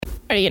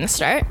Are you gonna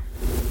start?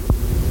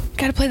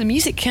 Gotta play the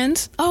music,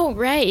 Kens. Oh,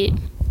 right.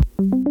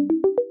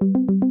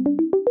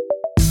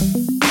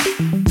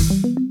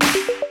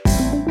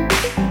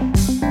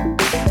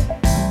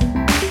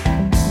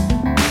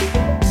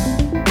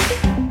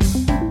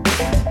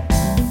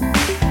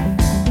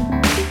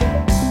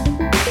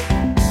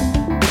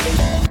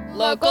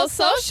 Local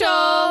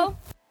Social.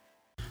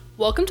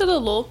 Welcome to the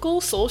Local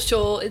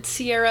Social. It's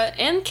Sierra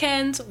and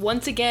Kens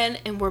once again,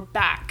 and we're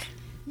back.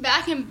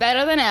 Back and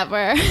better than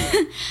ever.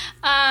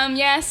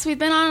 Yes, we've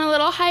been on a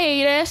little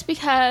hiatus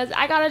because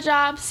I got a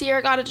job,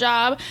 Sierra got a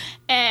job,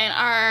 and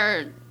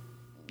our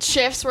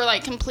shifts were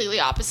like completely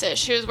opposite.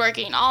 She was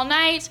working all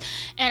night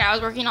and I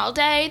was working all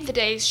day. The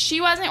days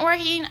she wasn't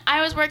working,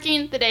 I was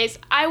working. The days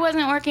I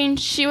wasn't working,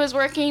 she was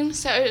working.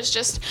 So it was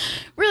just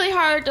really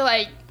hard to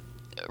like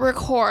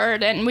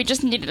record, and we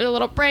just needed a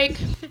little break.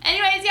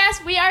 Anyways,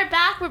 yes, we are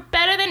back. We're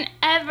better than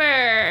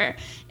ever,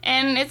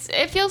 and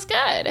it feels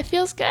good. It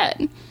feels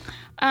good.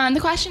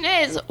 The question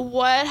is,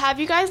 what have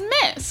you guys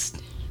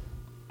missed?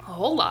 A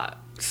whole lot,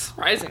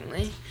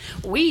 surprisingly.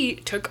 We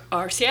took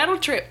our Seattle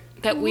trip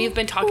that we've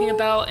been talking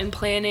about and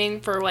planning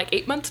for like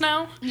 8 months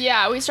now.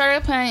 Yeah, we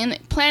started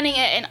planning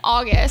it in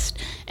August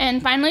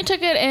and finally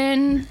took it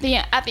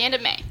at the end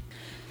of May.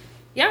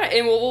 Yeah,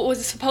 and what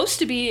was supposed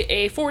to be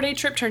a 4-day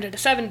trip turned into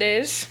 7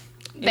 days.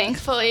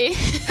 Thankfully.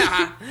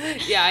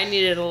 Yeah, I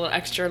needed a little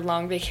extra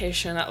long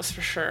vacation, that was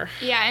for sure.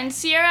 Yeah, and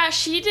Sierra,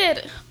 she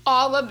did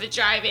all of the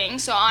driving,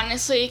 so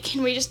honestly,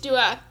 can we just do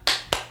a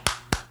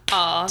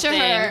Aw, to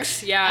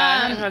thanks. her?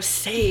 Yeah, and I was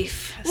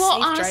safe. Well,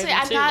 Safe honestly,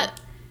 driving, I'm too.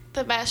 not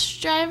the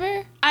best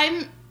driver. I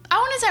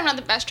wouldn't say I'm not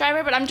the best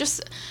driver, but I'm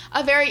just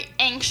a very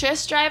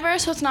anxious driver,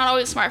 so it's not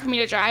always smart for me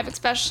to drive,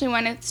 especially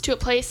when it's to a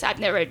place I've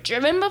never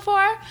driven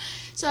before.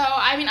 So,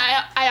 I mean,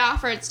 I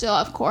offered still,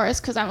 of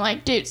course, because I'm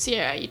like, dude,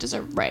 Sierra, you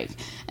deserve a break.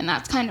 And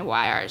that's kind of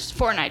why our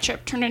 4-night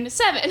trip turned into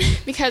 7,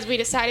 because we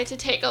decided to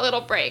take a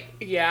little break.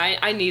 Yeah,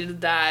 I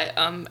needed that.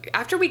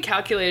 After we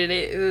calculated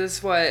it, it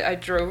was I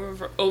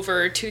drove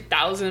over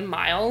 2,000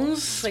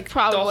 miles, like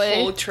Probably. the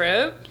whole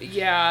trip.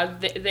 Yeah,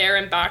 there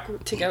and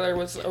back together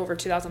was over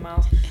 2,000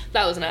 miles.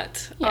 That was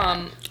nuts.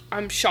 Yeah.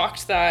 I'm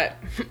shocked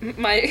that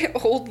my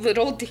old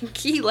little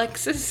dinky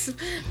Lexus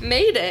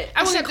made it.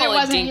 I wouldn't Except call it it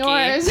wasn't dinky.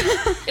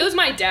 yours. It was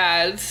my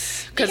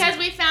dad's. Because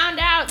we found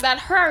out that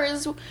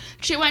hers,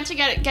 she went to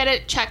get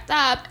it checked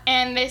up,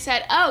 and they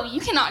said, oh,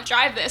 you cannot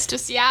drive this to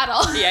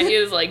Seattle. Yeah, he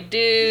was like,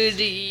 dude,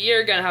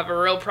 you're gonna have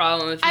a real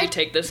problem if you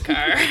take this car.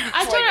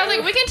 I told her, I was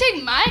like, we can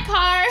take my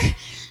car.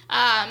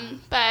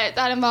 But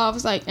that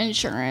involves like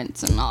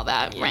insurance and all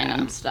that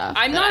random stuff.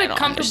 I'm that not I a don't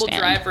comfortable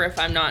understand. driver if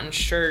I'm not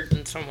insured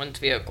in someone's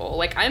vehicle.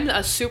 Like, I'm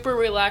a super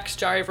relaxed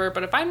driver,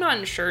 but if I'm not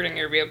insured in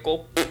your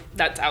vehicle,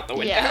 that's out the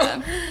window.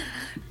 Yeah.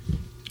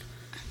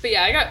 But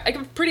yeah, I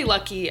got pretty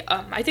lucky.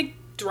 I think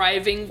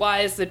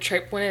driving-wise, the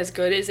trip went as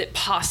good as it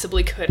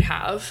possibly could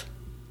have.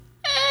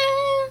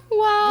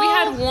 Well, We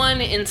had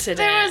one incident.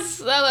 there was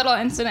a little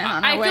incident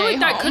on our way feel like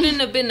that home. couldn't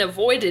have been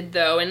avoided,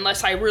 though,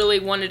 unless I really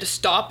wanted to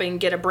stop and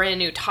get a brand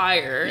new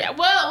tire. Yeah,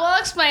 we'll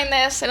explain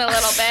this in a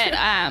little bit,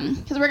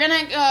 because we're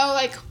gonna go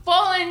like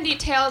full in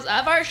details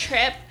of our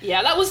trip.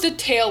 Yeah, that was the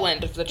tail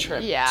end of the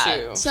trip, Yeah.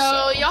 too.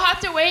 So you'll have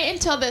to wait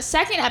until the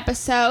second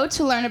episode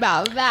to learn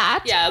about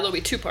that. Yeah, there'll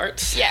be 2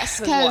 parts. Yes,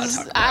 There's a lot to because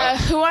talk about.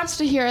 who wants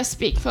to hear us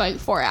speak for like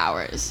 4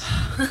 hours?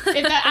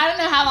 I don't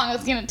know how long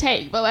it's gonna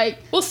take, but like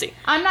We'll see.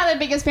 I'm not the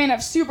biggest fan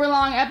of super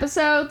long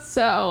episodes,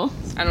 so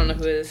I don't know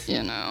who it is.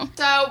 you know.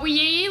 So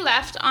we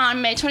left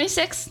on May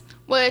 26th,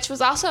 which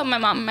was also my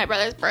mom and my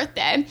brother's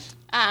birthday.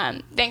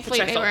 Thankfully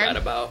Which I they felt were. bad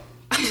about.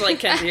 I was like,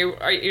 Kenzie,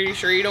 are you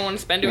sure you don't want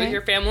to spend it with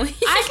your family?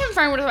 I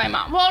confirmed with my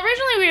mom. Well,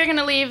 originally we were going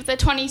to leave the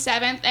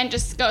 27th and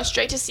just go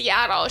straight to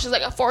Seattle, which is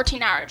like a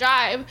 14-hour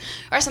drive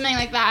or something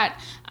like that.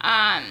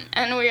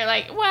 And we were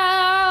like,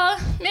 well,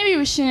 maybe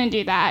we shouldn't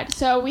do that.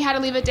 So we had to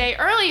leave a day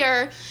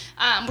earlier,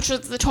 which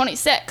was the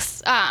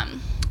 26th,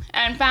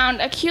 and found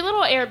a cute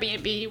little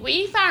Airbnb.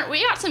 We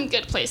got some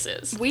good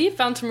places. We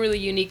found some really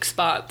unique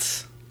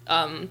spots.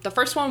 The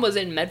first one was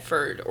in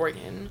Medford,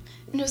 Oregon.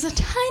 And it was a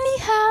tiny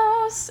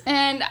house,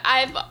 and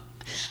I've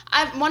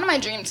one of my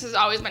dreams has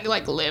always been to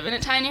like live in a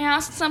tiny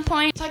house at some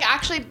point. It's like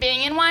actually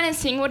being in one and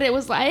seeing what it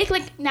was like.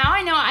 Like now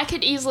I know I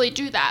could easily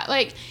do that.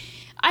 Like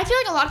I feel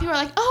like a lot of people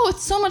are like, oh,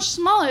 it's so much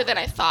smaller than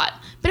I thought,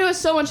 but it was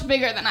so much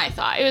bigger than I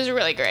thought. It was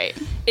really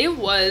great. It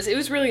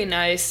was really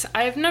nice.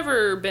 I've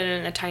never been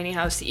in a tiny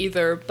house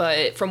either,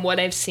 but from what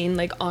I've seen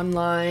like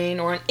online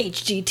or on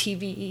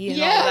HGTV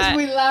and all that. Yes,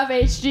 we love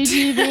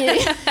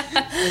HGTV.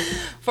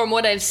 From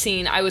what I've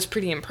seen, I was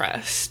pretty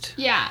impressed.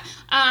 Yeah.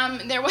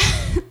 There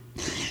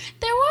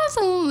was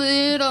a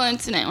little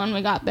incident when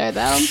we got there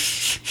though.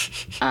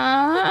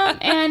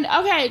 And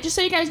okay, just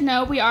so you guys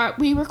know,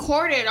 we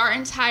recorded our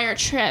entire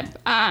trip.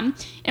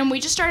 And we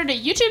just started a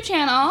YouTube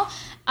channel.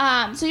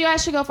 So you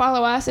guys should go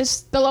follow us.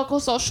 It's the Local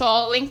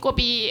Social. Link will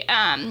be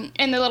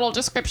in the little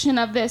description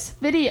of this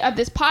video, of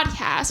this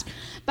podcast.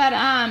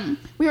 But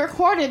we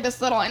recorded this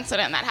little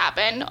incident that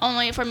happened,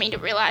 only for me to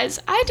realize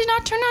I did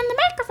not turn on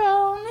the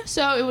microphone,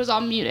 so it was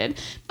all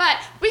muted. But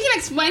we can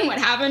explain what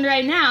happened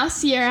right now.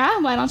 Sierra,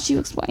 why don't you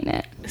explain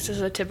it? This is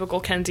a typical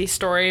Kenzie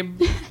story.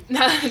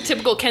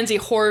 Typical Kenzie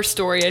horror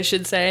story, I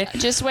should say.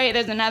 Just wait,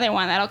 there's another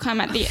one that'll come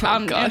at the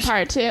in gosh.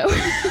 part 2.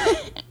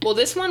 Well,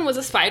 this one was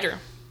a spider,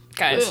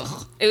 guys.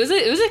 Ugh. It was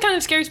a kind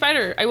of scary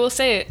spider, I will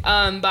say it.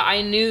 But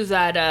I knew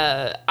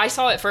that I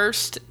saw it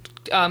first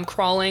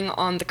crawling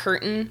on the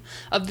curtain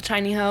of the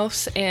tiny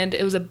house, and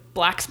it was a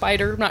black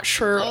spider. I'm not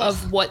sure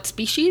of what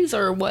species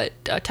or what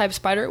type of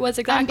spider it was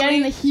exactly. I'm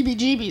getting the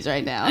heebie-jeebies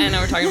right now. I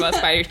know we're talking about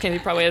spiders. Kenzie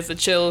probably has the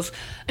chills.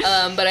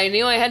 But I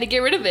knew I had to get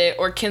rid of it,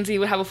 or Kenzie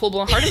would have a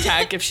full-blown heart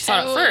attack if she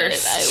saw it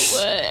first.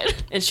 I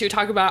would. And she would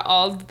talk about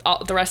all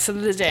the rest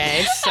of the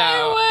day. So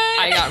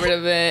I got rid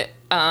of it.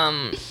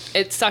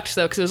 It sucked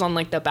though because it was on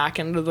like the back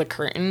end of the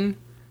curtain.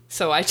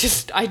 So I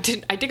think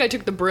I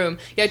took the broom.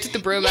 Yeah, I took the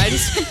broom. I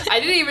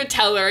didn't even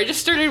tell her. I just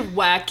started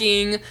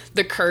whacking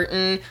the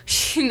curtain,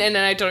 and then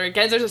I told her,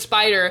 "Guys, there's a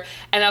spider."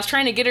 And I was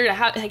trying to get her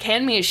to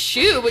hand me a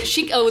shoe, but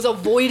she was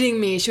avoiding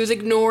me. She was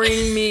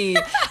ignoring me.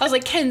 I was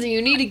like, "Kenzie,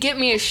 you need to get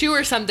me a shoe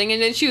or something." And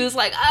then she was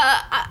like,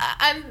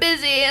 "I'm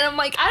busy." And I'm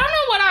like, I don't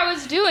know what I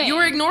was doing. "You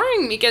were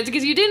ignoring me, Kenzie,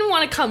 because you didn't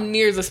want to come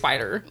near the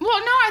spider." Well,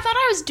 no, I thought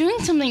I was doing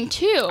something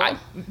too.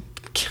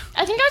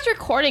 I think I was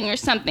recording or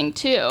something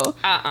too.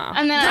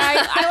 And then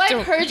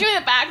I heard you in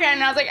the background,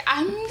 and I was like,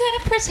 I'm gonna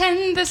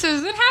pretend this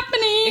isn't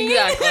happening.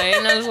 Exactly.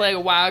 And I was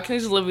like, wow,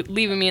 Ken's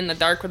leaving me in the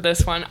dark with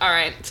this one. All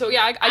right. So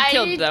yeah, I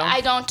killed it though. I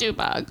don't do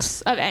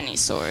bugs of any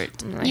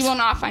sort. Nice. You will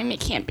not find me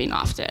camping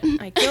often.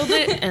 I killed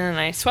it, and then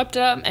I swept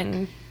it up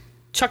and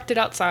chucked it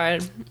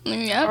outside.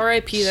 Yep.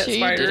 R.I.P. that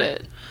spider. You did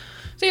it.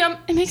 So yeah,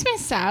 it makes me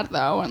sad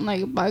though when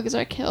like bugs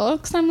are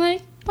killed, because I'm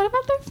like, what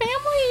about their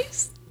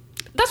families?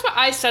 That's what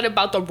I said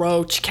about the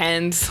roach,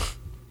 Kens.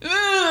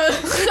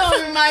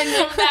 Don't remind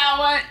me of that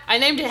one. I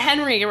named it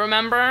Henry,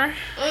 remember?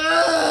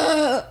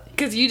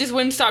 Because you just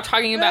wouldn't stop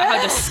talking about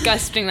how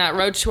disgusting that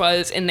roach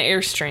was in the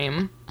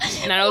Airstream.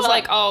 And I was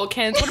like, oh,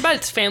 Kens, what about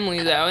its family,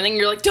 though? And then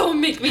you're like,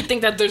 don't make me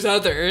think that there's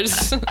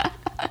others.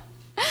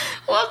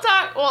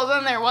 Well,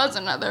 then there was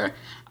another.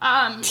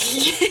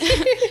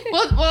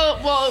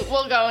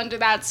 We'll go into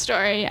that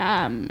story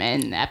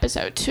in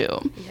episode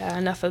 2. Yeah,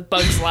 enough of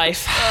Bug's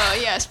Life. Oh,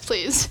 yes,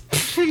 please.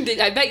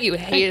 I bet you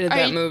hated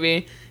that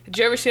movie. Did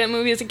you ever see that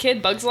movie as a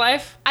kid, Bug's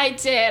Life? I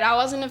did. I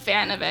wasn't a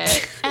fan of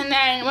it. And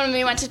then when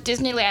we went to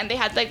Disneyland, they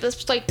had like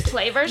this like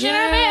play version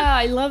of it. Yeah,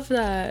 I love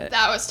that.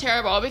 That was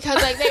terrible because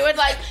like they would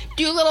like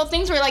do little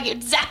things where like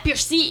you'd zap your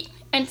seat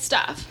and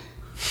stuff.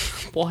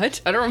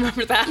 What? I don't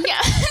remember that.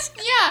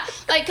 Yeah,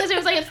 like because it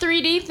was like a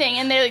 3D thing,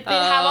 and they'd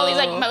have all these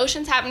like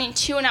motions happening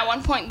too, and at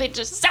one point they'd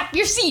just zap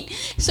your seat.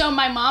 So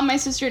my mom, my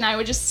sister, and I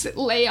would just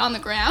lay on the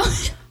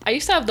ground. I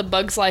used to have the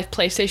Bug's Life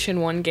PlayStation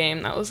 1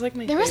 game. That was like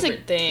my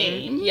favorite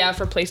thing. Game? Yeah,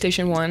 for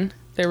PlayStation 1.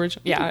 The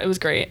original. Yeah, it was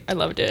great. I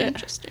loved it.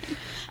 Interesting.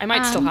 I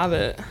might still have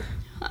it.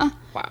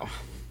 Wow.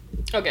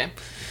 Okay.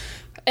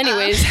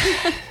 Anyways.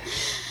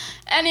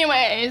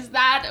 Anyways,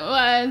 that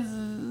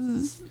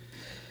was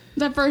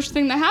the first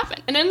thing that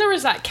happened. And then there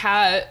was that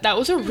cat. That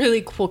was a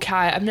really cool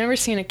cat. I've never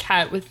seen a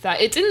cat with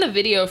that. It's in the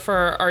video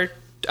for our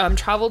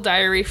travel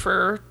diary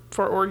for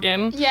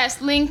Oregon.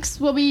 Yes, links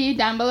will be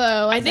down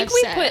below. I think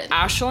we put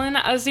Ashland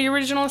as the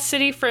original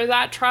city for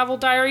that travel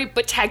diary,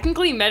 but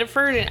technically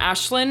Medford and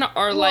Ashland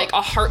are like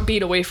a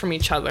heartbeat away from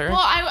each other. Well,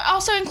 I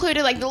also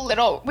included like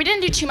we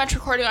didn't do too much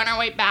recording on our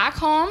way back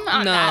home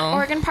on that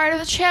Oregon part of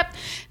the trip,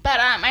 but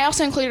I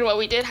also included what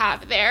we did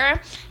have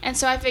there, and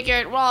so I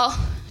figured, well,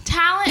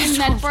 Talent and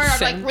Medford are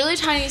like really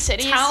tiny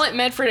cities. Talent,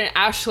 Medford, and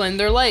Ashland,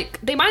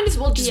 they might as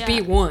well just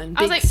be one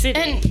big city.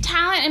 And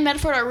Talent and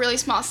Medford are really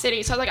small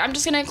cities. So I was like, I'm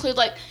just gonna include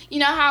like, you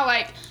know how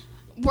like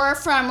we're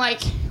from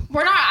like,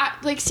 we're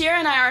not like Sierra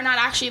and I are not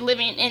actually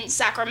living in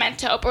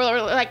Sacramento, but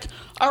we're like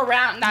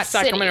around that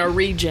Sacramento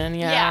region,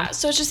 yeah.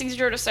 So it's just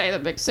easier to say the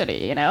big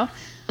city, you know.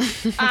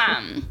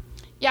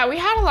 Yeah, we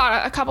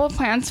had a couple of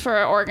plans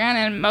for Oregon,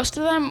 and most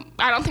of them,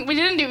 we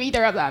didn't do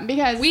either of them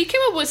because we came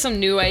up with some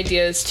new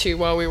ideas too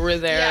while we were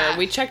there. Yeah.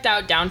 We checked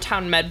out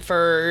downtown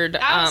Medford.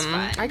 That was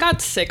fun. I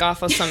got sick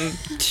off of some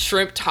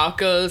shrimp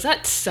tacos.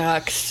 That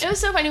sucks. It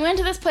was so funny. We went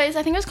to this place.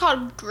 I think it was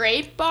called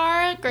Grape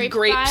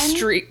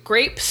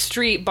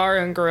Street Bar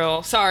and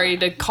Grill. Sorry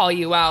to call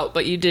you out,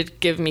 but you did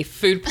give me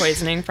food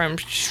poisoning from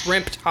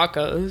shrimp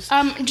tacos.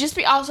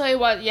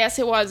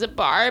 It was a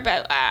bar,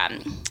 but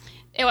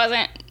it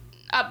wasn't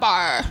a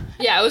bar.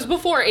 Yeah, it was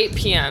before 8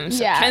 p.m.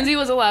 So Kenzie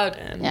was allowed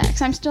in. Yeah,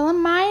 because I'm still a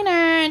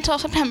minor until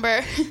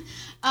September.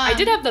 I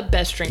did have the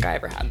best drink I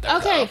ever had there.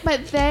 Okay,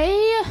 but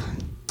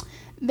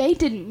they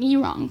did me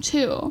wrong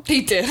too.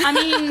 They did. I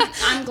mean,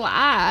 I'm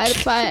glad,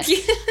 but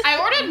I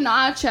ordered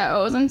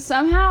nachos and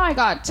somehow I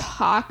got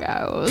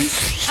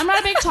tacos. I'm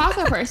not a big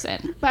taco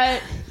person,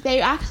 but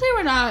they actually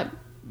were not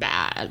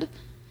bad.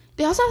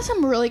 They also have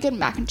some really good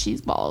mac and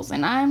cheese balls,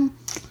 and I'm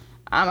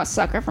I'm a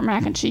sucker for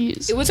mac and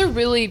cheese. It was a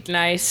really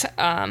nice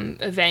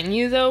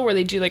venue, though, where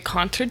they do, like,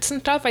 concerts and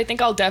stuff. I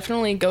think I'll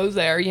definitely go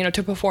there, you know,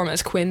 to perform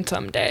as Quinn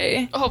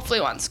someday.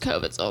 Hopefully once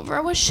COVID's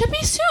over, which should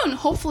be soon,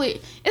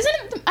 hopefully.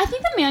 I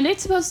think the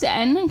mandate's supposed to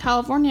end in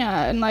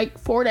California in, like,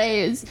 4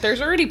 days.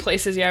 There's already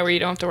places, where you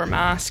don't have to wear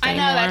masks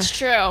anymore. I know, that's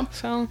true.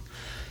 So...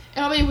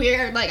 It'll be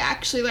weird, like,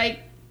 actually, like,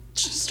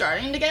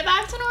 starting to get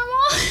back to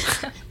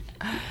normal.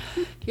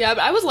 Yeah,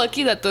 but I was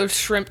lucky that those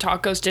shrimp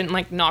tacos didn't,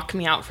 like, knock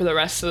me out for the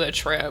rest of the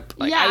trip.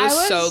 Like, Yeah, I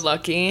was so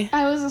lucky.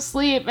 I was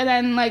asleep, and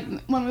then, like,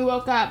 when we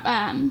woke up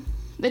on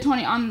the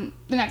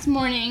next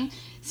morning,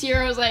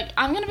 Sierra was like,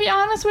 I'm gonna be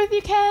honest with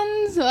you,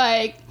 Kenz,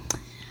 like,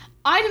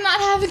 I did not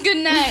have a good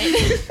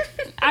night.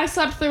 I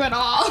slept through it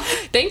all.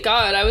 Thank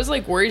God. I was,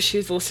 like, worried she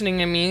was listening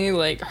to me,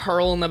 like,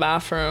 hurl in the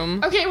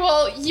bathroom. Okay,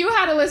 well, you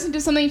had to listen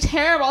to something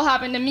terrible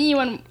happen to me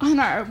on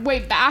our way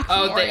back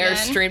from Oregon. The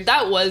Airstream.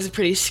 That was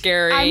pretty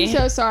scary. I'm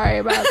so sorry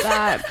about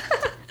that.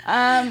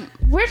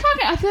 We're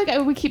talking, I feel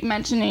like we keep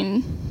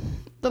mentioning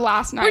the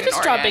last night. We're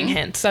just dropping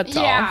hints, that's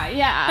all.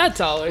 Yeah. That's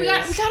all we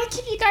gotta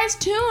keep you guys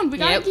tuned. We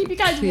gotta keep you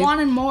guys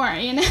wanting more,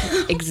 you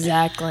know?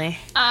 Exactly.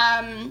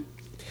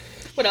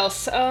 What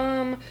else?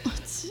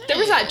 There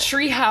was that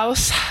tree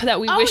house that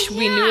we wish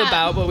we knew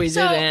about, but we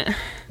didn't.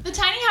 The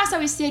tiny house that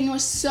we stayed in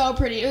was so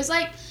pretty. It was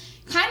like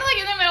kind of like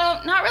in the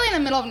middle, not really in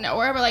the middle of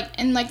nowhere, but like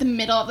in like the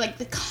middle of like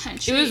the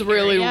country. It was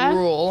really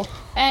rural.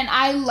 And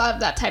I love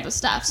that type of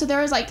stuff. So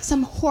there was like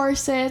some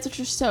horses, which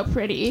were so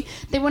pretty.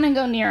 They wouldn't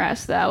go near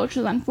us though, which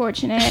was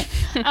unfortunate.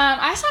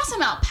 I saw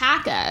some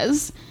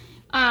alpacas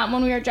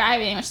when we were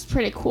driving, which is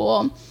pretty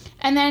cool.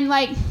 And then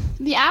like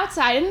the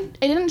outside, it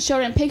didn't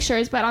show it in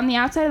pictures, but on the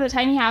outside of the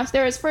tiny house,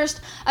 there was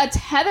first a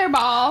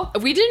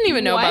tetherball. We didn't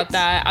even know about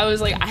that. I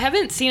was like, I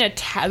haven't seen a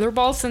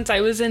tetherball since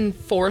I was in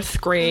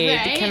 4th grade.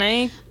 Right? Can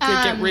I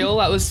get real?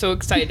 That was so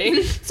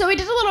exciting. So we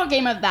did a little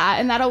game of that,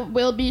 and that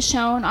will be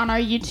shown on our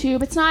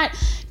YouTube. It's not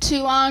too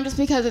long just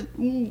because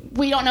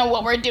we don't know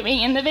what we're doing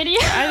in the video.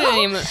 I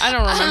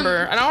don't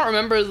remember. I don't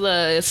remember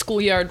the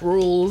schoolyard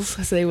rules,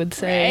 as they would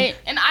say. Right.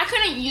 And I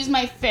couldn't use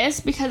my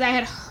fist because I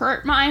had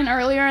hurt mine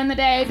earlier in the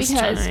day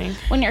because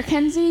when you're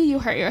Kenzie, you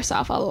hurt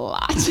yourself a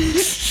lot.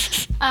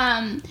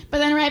 But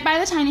then right by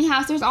the tiny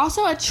house, there's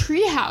also a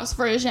tree house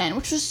version,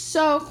 which was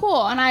so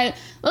cool. And I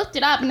looked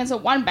it up, and it's a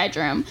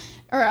 1-bedroom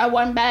or a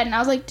 1-bed. And I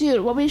was like,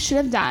 dude, what we should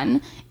have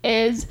done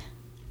is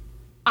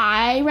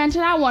I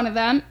rented out one of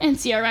them and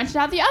Sierra rented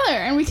out the other,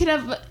 and we could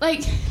have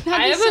like.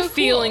 I have a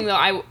feeling though.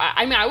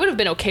 I mean, I would have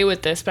been okay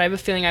with this, but I have a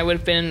feeling I would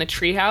have been in the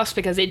tree house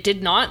because it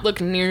did not look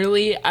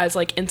nearly as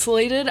like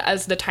insulated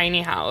as the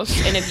tiny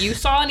house. And if you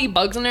saw any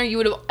bugs in there, you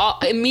would have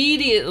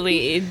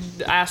immediately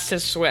asked to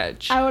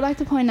switch. I would like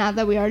to point out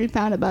that we already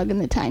found a bug in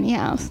the tiny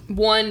house.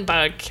 One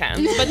bug,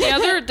 Ken, but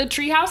the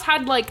tree house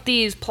had like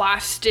these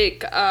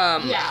plastic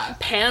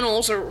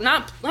panels, or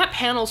not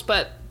panels,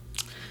 but.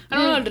 I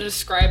don't know how to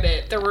describe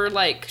it. There were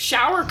like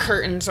shower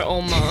curtains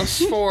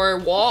almost for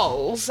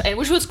walls, and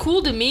which was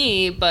cool to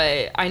me,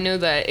 but I know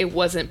that it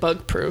wasn't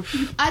bug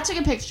proof. I took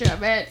a picture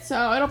of it,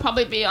 so it'll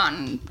probably be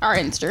on our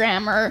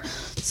Instagram or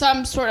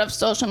some sort of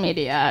social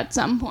media at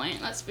some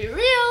point. Let's be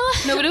real.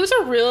 No, but it was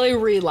a really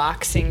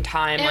relaxing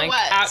time. It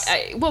was.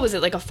 What was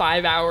it, like a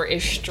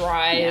 5-hour-ish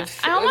drive? Yeah.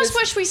 I almost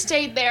wish we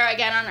stayed there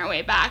again on our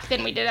way back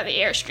than we did at the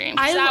Airstream.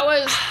 That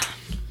was.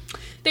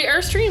 The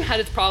Airstream had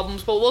its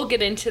problems, but we'll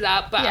get into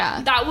that. But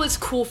that was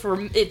cool for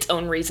its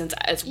own reasons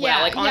as well.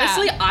 Yeah, like,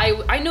 honestly,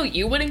 I know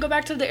you wouldn't go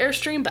back to the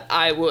Airstream, but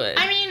I would.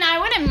 I mean, I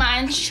wouldn't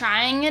mind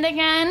trying it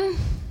again.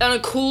 On a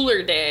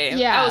cooler day.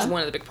 Yeah. That was one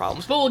of the big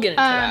problems, but we'll get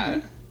into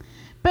that.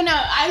 But no,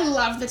 I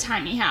love the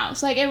tiny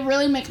house. Like, it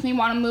really makes me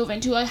want to move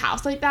into a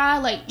house like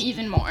that, like,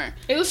 even more.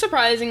 It was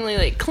surprisingly,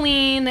 like,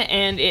 clean,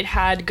 and it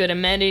had good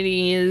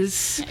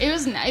amenities. It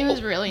was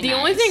really nice. The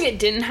only thing it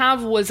didn't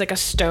have was, like, a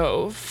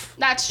stove.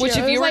 That's true. Which,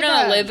 if you were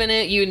going to live in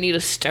it, you'd need a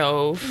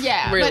stove.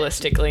 Yeah.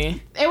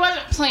 Realistically. It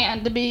wasn't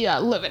planned to be a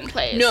live-in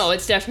place. No,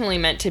 it's definitely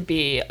meant to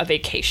be a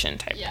vacation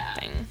type of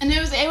thing. And it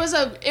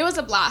was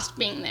a blast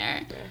being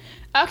there.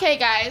 Yeah. Okay,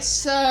 guys,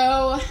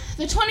 so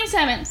the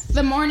 27th,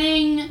 the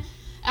morning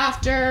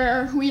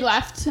after we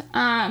left,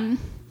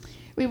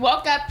 we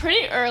woke up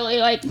pretty early,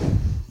 like,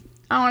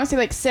 I want to say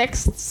like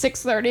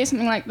 6:30,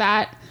 something like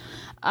that.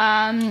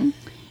 And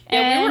we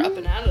were up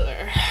and out of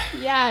there.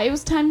 Yeah, it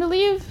was time to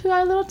leave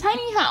our little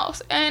tiny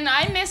house, and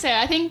I miss it.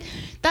 I think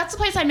that's the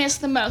place I miss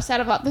the most out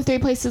of the 3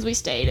 places we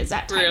stayed, is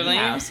that tiny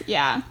house.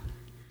 Yeah.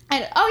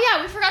 And,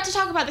 we forgot to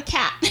talk about the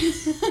cat.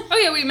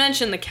 We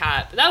mentioned the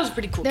cat. That was a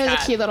pretty cool cat. It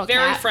was a cute little cat.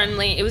 Very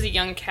friendly. It was a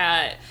young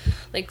cat.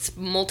 Like,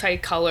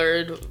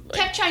 multicolored.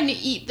 Kept trying to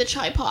eat the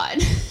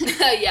tripod.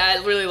 Yeah,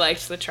 I really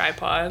liked the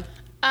tripod.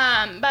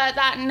 But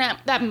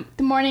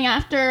the morning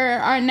after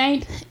our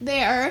night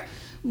there,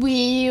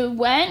 we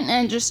went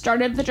and just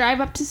started the drive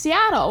up to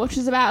Seattle, which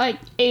was about, like,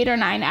 8 or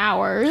 9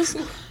 hours.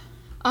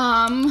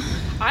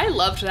 I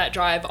loved that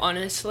drive,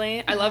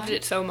 honestly. I loved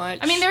it so much.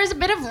 I mean, there was a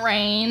bit of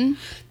rain.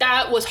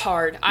 That was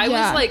hard. I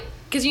was like,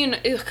 because, you know,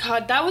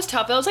 God, that was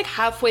tough. I was like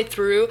halfway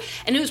through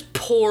and it was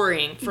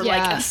pouring for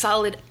like a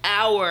solid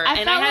hour.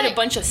 And I had a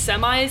bunch of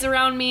semis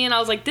around me and I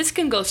was like, this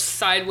can go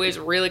sideways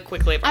really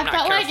quickly if I'm not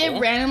careful. I felt like it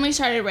randomly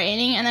started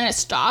raining and then it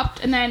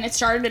stopped and then it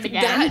started it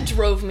again. That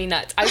drove me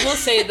nuts. I will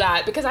say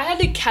that because I had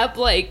to keep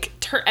like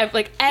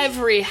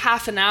every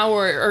half an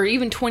hour or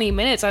even 20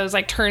 minutes, I was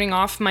like turning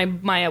off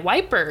my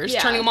wipers,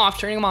 turning them off,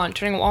 turning them on,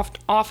 turning them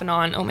off and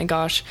on. Oh my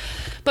gosh.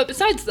 But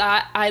besides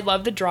that, I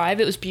loved the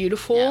drive. It was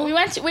beautiful. Yeah, we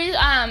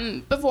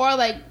before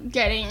like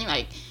getting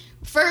like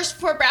first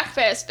for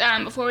breakfast,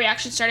 before we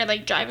actually started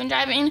like driving,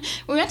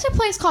 we went to a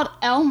place called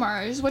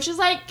Elmer's, which is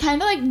like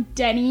kind of like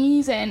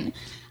Denny's and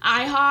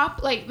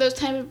IHOP, like those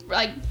type of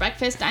like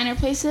breakfast diner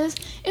places.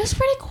 It was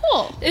pretty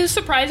cool. It was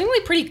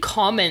surprisingly pretty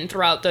common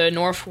throughout the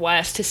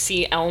Northwest to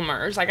see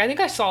Elmer's. Like I think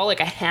I saw like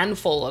a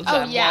handful of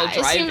them while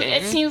driving.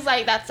 It seems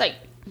like that's like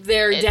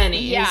their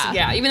Denny's.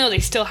 Yeah. Even though they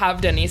still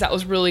have Denny's, that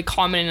was really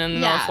common in the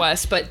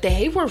Northwest, but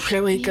they were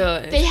really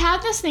good. They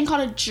had this thing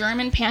called a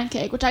German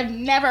pancake, which I've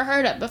never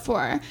heard of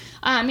before.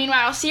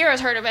 Meanwhile,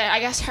 Sierra's heard of it. I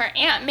guess her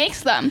aunt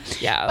makes them.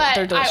 Yeah, but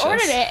they're delicious. I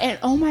ordered it, and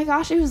oh my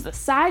gosh, it was the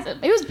size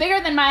of it. Was bigger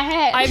than my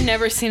head. I've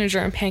never seen a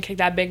German pancake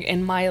that big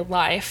in my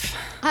life.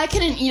 I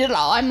couldn't eat it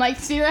all. I'm like,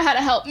 Sierra had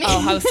to help me.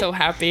 Oh, I was so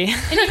happy.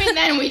 And even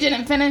then, we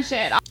didn't finish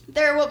it.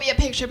 There will be a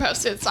picture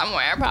posted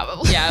somewhere,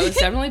 probably. Yeah, it was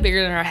definitely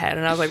bigger than our head,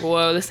 and I was like,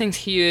 whoa, this thing's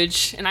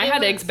huge. And I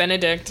had Eggs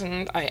Benedict,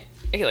 and I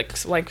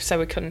said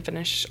we couldn't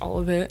finish all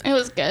of it. It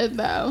was good,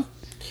 though.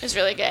 It was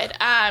really good.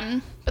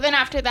 But then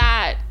after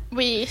that,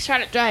 we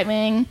started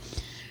driving,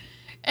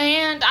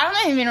 and I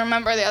don't even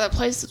remember the other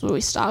places where we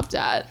stopped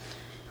at.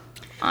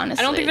 Honestly,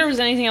 I don't think there was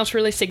anything else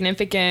really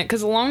significant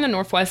because along the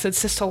Northwest,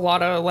 it's just a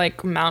lot of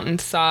like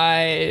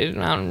mountainside,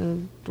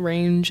 mountain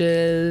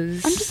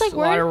ranges. I'm just like, a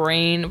lot of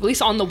rain. At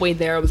least on the way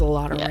there, it was a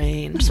lot of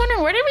rain. I'm just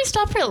wondering, where did we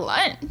stop for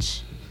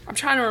lunch? I'm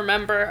trying to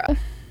remember.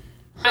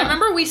 I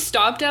remember we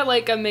stopped at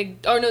like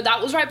that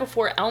was right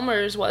before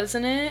Elmer's,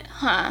 wasn't it?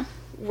 Huh.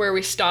 Where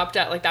we stopped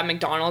at like that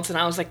McDonald's and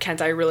I was like,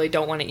 Kent, I really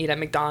don't want to eat at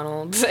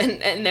McDonald's,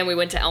 and then we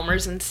went to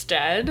Elmer's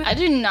instead. I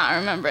do not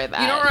remember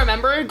that. You don't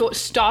remember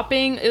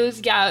stopping? It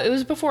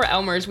was before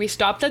Elmer's. We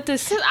stopped at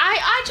this. Cause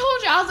I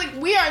told you, I was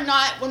like, we are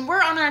not, when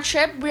we're on our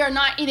trip, we are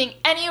not eating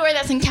anywhere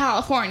that's in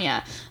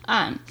California.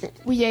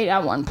 We ate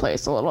at one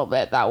place a little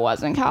bit that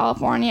was in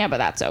California, but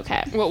that's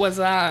okay. What was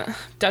that?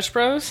 Dutch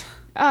Bros?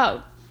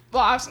 Oh,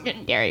 well, I was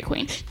getting Dairy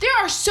Queen. There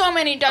are so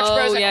many Dutch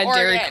Bros in Oregon. Oh yeah,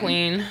 Dairy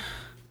Queen.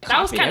 That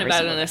was kind of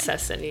out of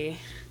necessity.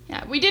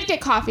 Yeah, we did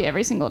get coffee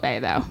every single day,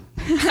 though.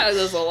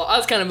 I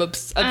was kind of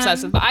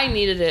obsessive, but I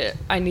needed it.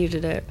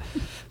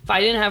 If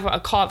I didn't have a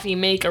coffee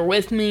maker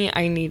with me,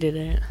 I needed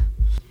it.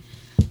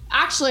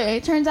 Actually,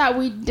 it turns out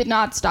we did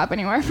not stop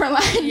anywhere for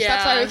lunch. Yeah,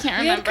 that's why we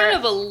can't remember. We had kind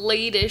of a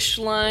late-ish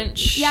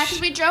lunch. Yeah, because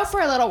we drove for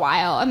a little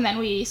while, and then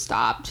we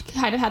stopped.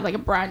 Kind of had like a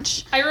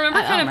brunch. I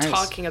remember kind of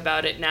talking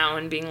about it now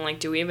and being like,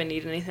 do we even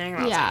need anything?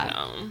 And I was like,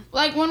 no.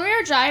 Like, when we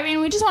were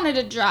driving, we just wanted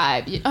to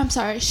drive. I'm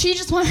sorry. She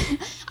just wanted...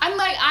 I'm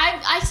like,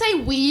 I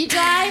say we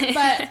drive,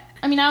 but...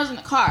 I mean, I was in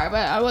the car,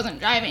 but I wasn't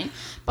driving.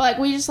 But, like,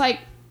 we just, like...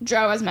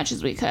 drove as much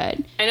as we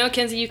could. I know,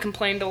 Kenzie, you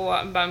complained a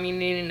lot about me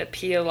needing to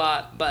pee a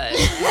lot, but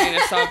needing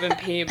to stop and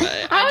pee,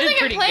 but I did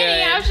pretty good.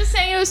 I was just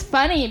saying it was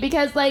funny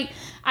because, like,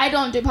 I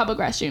don't do public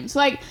restrooms. So,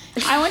 like,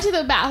 I went to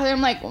the bathroom,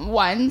 like,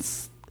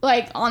 once,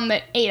 like, on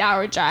the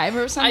 8-hour drive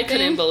or something. I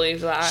couldn't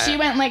believe that. She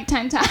went, like,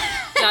 10 times.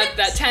 Not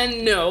that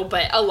 10, no,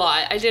 but a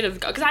lot. I did have,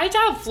 because I had to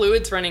have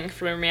fluids running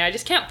through me. I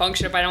just can't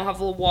function if I don't have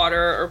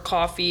water or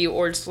coffee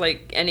or just,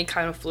 like, any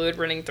kind of fluid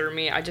running through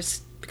me. I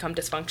just become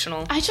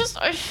dysfunctional. I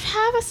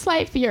have a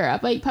slight fear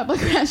of like public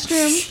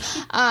restrooms.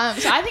 So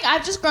I think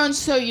I've just grown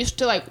so used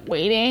to like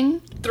waiting.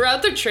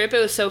 Throughout the trip, it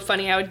was so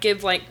funny. I would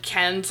give like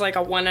Ken's like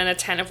a 1 out of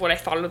 10 of what I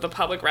thought of the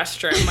public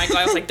restroom. Like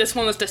I was like, this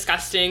one was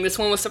disgusting. This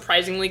one was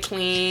surprisingly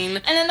clean.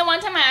 And then the one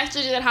time I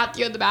actually did have to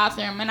go to the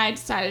bathroom and I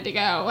decided to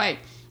go like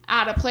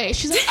out of place.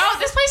 She's like, oh,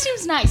 this place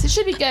seems nice. It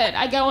should be good.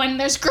 I go in,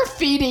 there's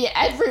graffiti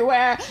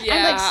everywhere. Yeah.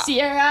 I'm like,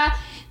 Sierra,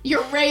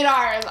 your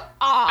radar is off.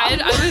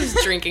 I was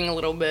drinking a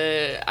little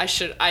bit.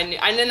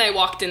 And then I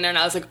walked in there and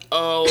I was like,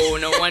 oh,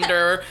 no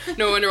wonder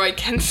why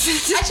Ken's.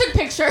 I took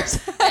pictures.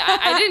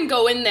 I didn't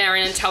go in there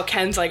and tell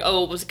Ken's like,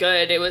 oh, it was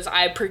good.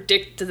 I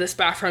predicted this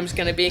bathroom's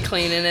gonna be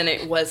clean, and then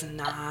it was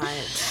not.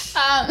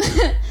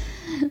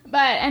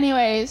 But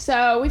anyway,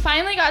 so we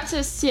finally got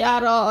to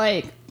Seattle,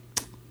 like,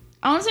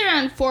 I want to say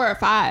around 4 or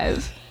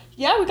 5.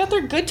 Yeah, we got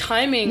there good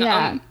timing.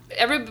 Yeah.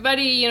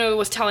 Everybody,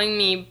 was telling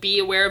me, be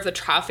aware of the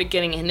traffic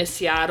getting into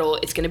Seattle.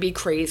 It's going to be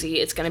crazy.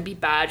 It's going to be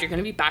bad. You're going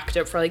to be backed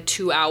up for like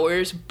 2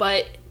 hours.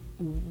 But,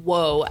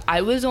 whoa,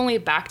 I was only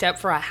backed up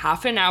for a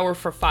half an hour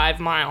for 5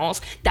 miles.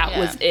 That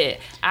was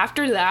it.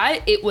 After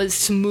that, it was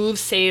smooth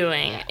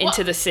sailing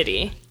into the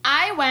city.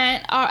 I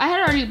had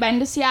already been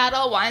to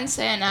Seattle once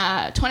in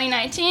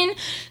 2019,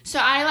 so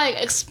I,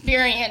 like,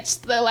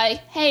 experienced the, like,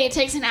 hey, it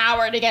takes an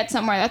hour to get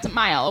somewhere that's a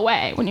mile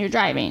away when you're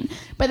driving.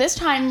 But this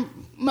time,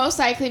 most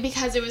likely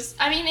because it was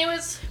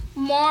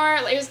more,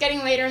 it was getting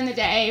later in the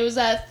day. It was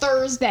a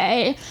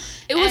Thursday.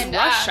 It was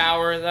rush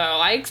hour, though.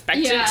 I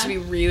expected it to be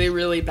really,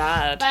 really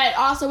bad. But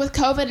also with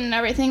COVID and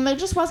everything, there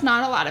just was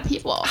not a lot of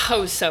people. I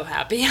was so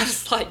happy. I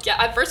was like,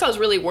 at first I was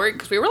really worried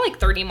because we were like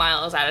 30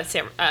 miles out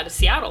of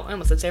Seattle. I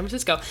almost said San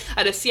Francisco.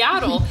 Out of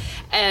Seattle.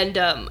 And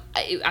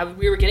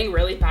we were getting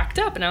really backed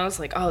up. And I was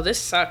like, oh, this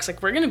sucks.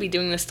 Like, we're going to be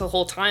doing this the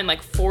whole time.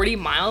 Like, 40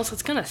 miles?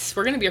 We're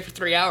going to be here for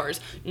 3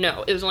 hours.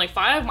 No, it was only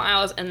 5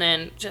 miles and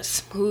then just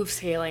smooth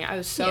sailing. I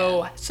was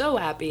so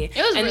happy. It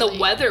was the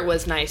weather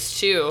was nice,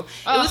 too.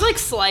 It was like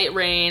slight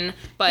rain,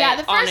 but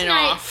the first on and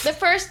off. The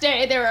first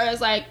day there was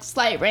like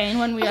slight rain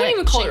when we. I wouldn't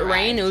even call it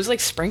rain. It was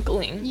like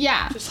sprinkling.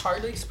 Yeah, just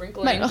hardly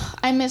sprinkling. Like,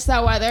 I miss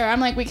that weather. I'm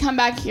like, we come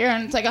back here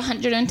and it's like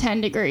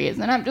 110 degrees,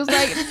 and I'm just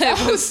like,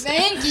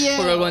 thank you.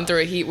 We're going through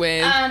a heat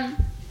wave.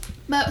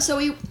 But so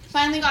we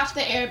finally got to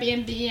the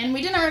Airbnb, and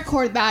we didn't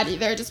record that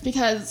either, just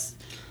because.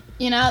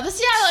 The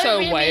Seattle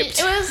Airbnb, wiped.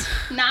 It was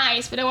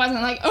nice, but it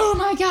wasn't like, oh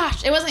my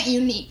gosh, it wasn't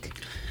unique.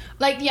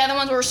 Like the other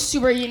ones were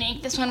super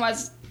unique. This one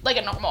was like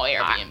a normal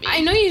Airbnb.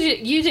 I know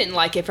you didn't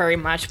like it very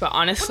much, but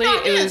honestly,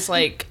 it was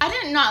like... I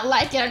did not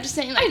like it. I'm just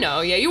saying, like... I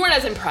know, yeah. You weren't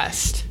as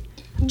impressed.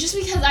 Just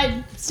because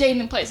I've stayed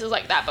in places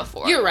like that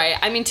before. You're right.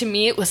 I mean, to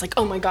me, it was like,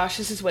 oh my gosh,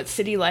 this is what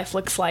city life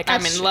looks like.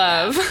 I'm in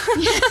love.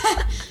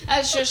 Yeah.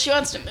 That's true. She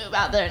wants to move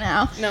out there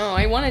now. No,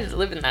 I wanted to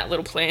live in that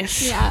little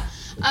place. Yeah.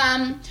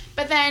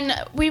 But then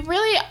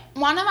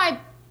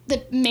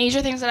the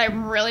major things that I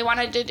really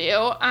wanted to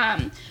do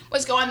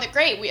was go on the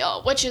Great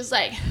Wheel, which is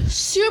like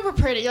super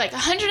pretty, like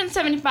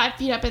 175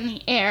 feet up in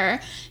the air.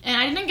 And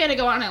I didn't get to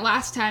go on it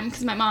last time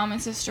because my mom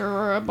and sister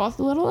were both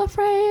a little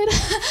afraid.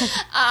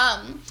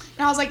 And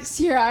I was like,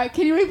 Sierra,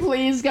 can you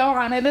please go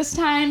on it this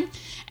time?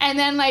 And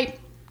then like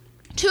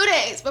 2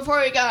 days before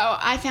we go,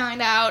 I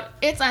found out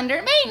it's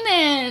under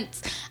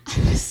maintenance.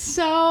 I was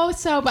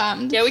so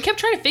bummed. Yeah, we kept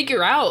trying to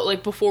figure out,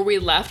 like, before we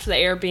left the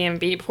Airbnb,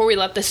 before we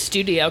left the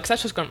studio, because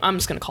I'm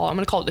just going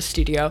to call it the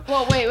studio.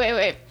 Well,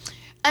 wait.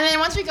 And then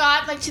once we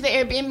got, like, to the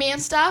Airbnb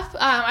and stuff,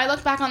 I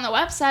looked back on the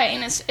website,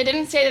 and it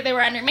didn't say that they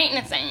were under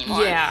maintenance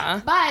anymore.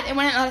 Yeah. But it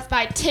wouldn't let us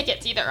buy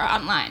tickets either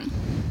online.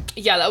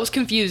 Yeah, that was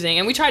confusing.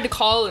 And we tried to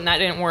call, and that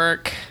didn't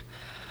work.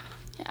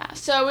 Yeah,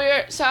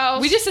 so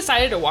we just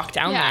decided to walk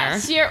down there.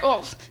 Sierra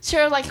was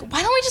like,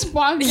 why don't we just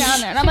walk down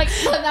there? And I'm like,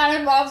 but that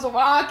involves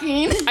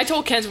walking. I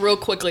told Kenz real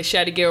quickly she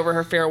had to get over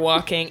her fear of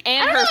walking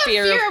and her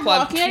fear of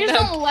walking. I just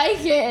don't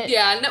like it.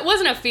 Yeah, it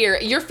wasn't a fear.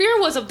 Your fear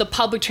was of the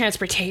public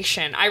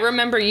transportation. I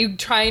remember you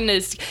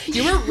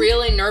you were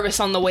really nervous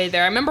on the way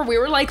there. I remember we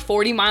were like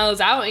 40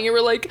 miles out and you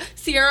were like,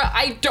 Sierra,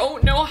 I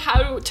don't know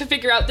how to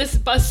figure out this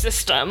bus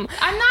system.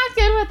 I'm not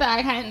good with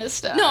that kind of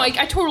stuff. No,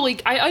 I totally,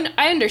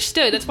 I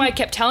understood. That's why I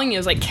kept telling you, I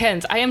was like,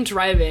 Kenz, I am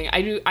driving.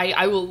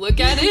 I will look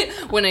at it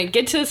when I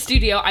get to the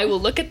studio. I will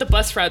look at the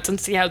bus routes and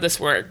see how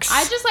this works.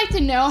 I just like to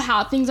know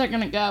how things are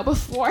gonna go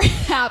before it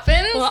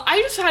happens. Well,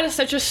 I just had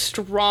such a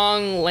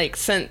strong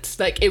sense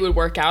it would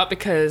work out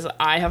because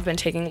I have been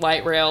taking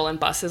light rail and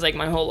buses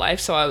my whole life.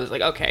 So I was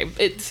like, okay,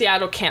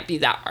 Seattle can't be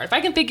that hard. If I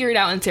can figure it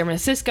out in San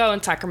Francisco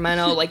and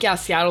Sacramento,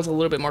 Seattle's a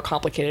little bit more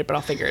complicated, but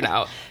I'll figure it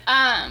out.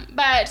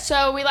 But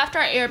so we left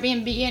our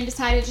Airbnb and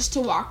decided just to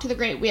walk to the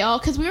Great Wheel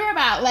because we were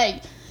about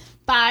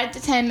 5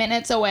 to 10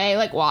 minutes away,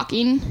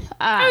 walking.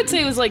 I would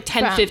say it was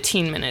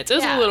 10-15 minutes. It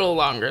was a little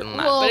longer than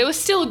that, but it was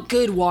still a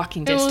good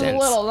walking distance. It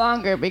was a little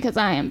longer because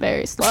I am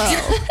very slow.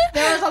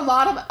 There was a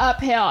lot of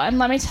uphill, and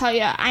let me tell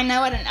you, I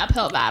know what an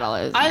uphill battle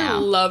is. I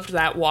loved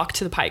that walk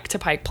to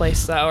Pike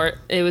Place, though.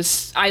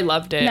 I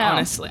loved it,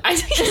 honestly.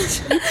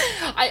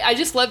 I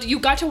just loved it. You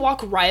got to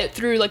walk right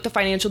through the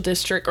financial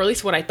district, or at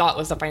least what I thought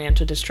was the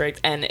financial district,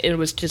 and it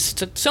was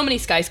just so many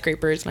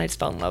skyscrapers, and I just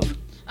fell in love.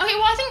 Okay,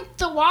 well, I think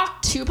the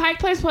walk to Pike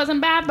Place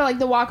wasn't bad, but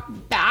the walk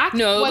back it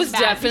was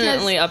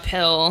definitely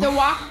uphill. The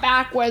walk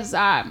back was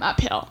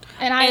uphill,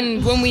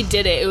 and when we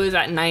did it was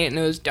at night and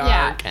it was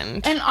dark. Yeah.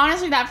 And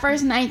honestly, that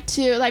first night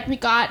too, we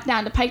got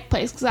down to Pike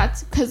Place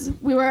because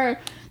we were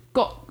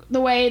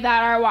the way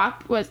that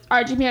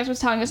our GPS was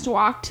telling us to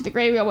walk to the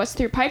Great Wheel was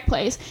through Pike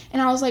Place,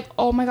 and I was like,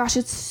 oh my gosh,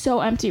 it's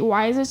so empty.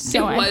 Why is it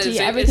so empty?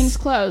 Everything's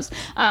closed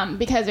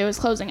because it was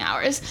closing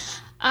hours.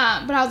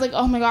 But I was like,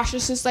 oh my gosh,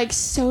 this is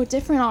so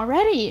different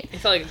already. It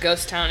felt like a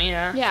ghost town,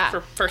 yeah.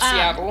 For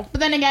Seattle. But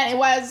then again, it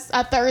was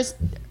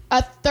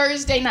a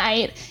Thursday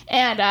night,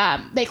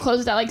 and they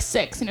closed at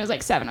 6, and it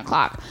was 7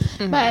 o'clock.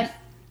 Mm-hmm. But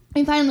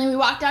we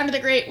walked down to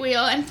the Great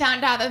Wheel and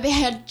found out that they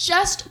had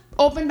just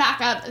opened back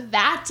up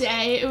that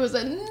day. It was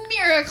a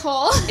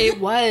miracle.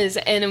 It was,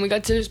 and then we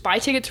got to just buy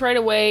tickets right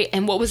away.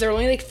 And what was there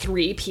only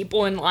 3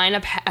 people in line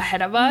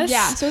ahead of us?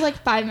 Yeah, so it was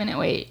 5-minute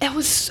wait. It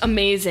was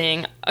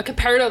amazing.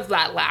 Compared to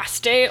that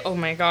last day, oh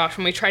my gosh,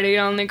 when we tried to get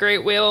on the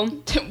Great Wheel,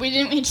 we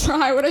didn't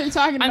try. What are you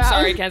talking about? I'm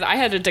sorry, guys. I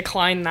had to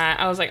decline that.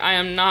 I was like, I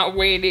am not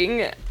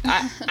waiting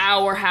an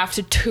hour, half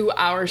to 2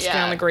 hours to get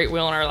on the Great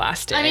Wheel on our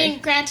last day. I mean,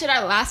 granted,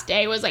 our last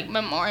day was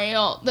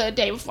the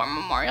day before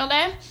Memorial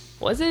Day.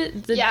 Was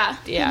it? Yeah,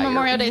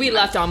 Memorial Day. We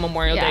left on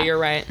Memorial Day, you're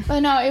right.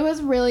 But no, it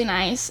was really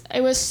nice.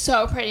 It was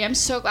so pretty. I'm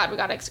so glad we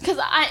got it. Because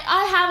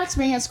I have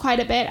experienced quite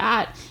a bit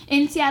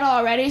in Seattle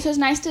already, so it's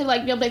nice to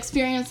like be able to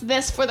experience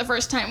this for the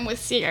first time with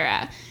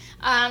Sierra.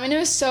 And it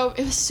was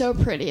so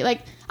pretty.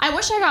 Like, I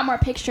wish I got more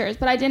pictures,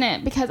 but I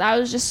didn't because I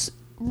was just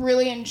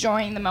really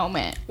enjoying the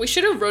moment. We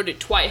should have rode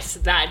it twice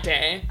that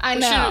day. I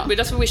know.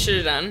 That's what we should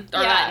have done.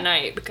 Or that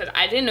night, because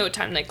I didn't know what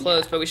time they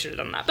closed, but we should have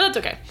done that. But that's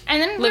okay.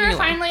 And then we were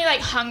finally,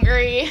 like,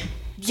 hungry.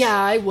 Yeah,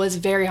 I was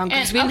very hungry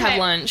because we didn't have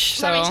lunch.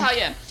 So. Let me tell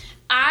you.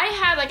 I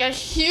had, like, a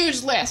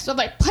huge list of,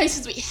 like,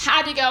 places we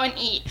had to go and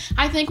eat.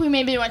 I think we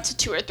maybe went to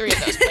 2 or 3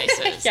 of those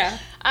places. Yeah.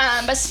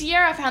 But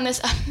Sierra found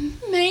this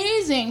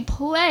amazing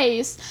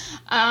place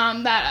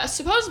that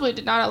supposedly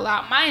did not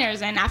allow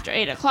minors in after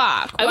 8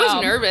 o'clock. I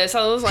was nervous.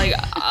 I was like,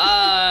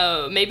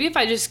 maybe if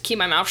I just keep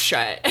my mouth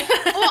shut.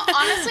 Well,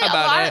 honestly,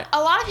 a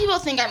lot of people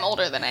think I'm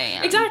older than I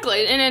am.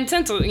 Exactly. And in a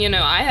sense, you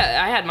know, I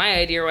had my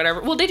idea or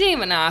whatever. Well, they didn't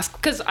even ask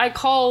because I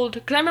called,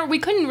 because I remember we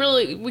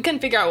couldn't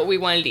figure out what we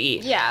wanted to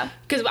eat. Yeah.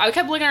 Because I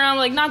kept looking around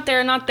like, not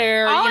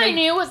there. All I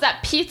knew was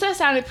that pizza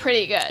sounded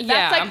pretty good.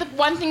 That's like the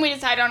one thing we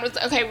decided on was,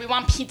 okay, we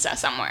want pizza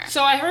somewhere.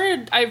 So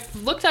I've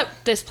looked up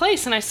this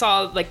place and I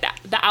saw like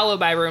the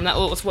Alibi Room. That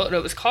was what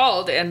it was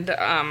called. And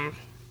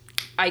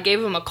I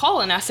gave them a call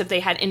and asked if they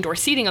had indoor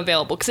seating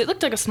available because it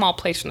looked like a small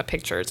place from the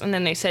pictures. And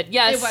then they said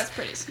yes. It was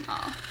pretty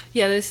small.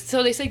 Yeah,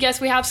 so they said, yes,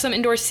 we have some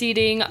indoor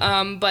seating,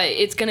 but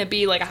it's going to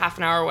be like a half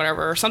an hour or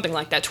whatever, or something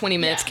like that, 20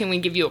 minutes. Yeah. Can we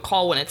give you a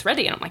call when it's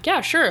ready? And I'm like,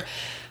 yeah, sure.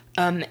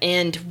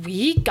 And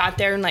we got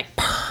there in like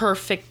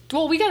perfect,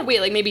 well, we got to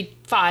wait like maybe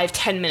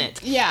 5-10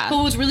 minutes. Yeah. But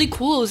what was really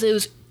cool is it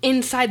was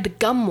inside the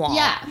gum wall.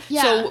 Yeah.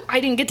 So I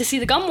didn't get to see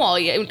the gum wall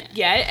yet.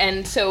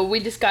 And so we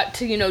just got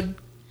to, you know,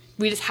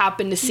 we just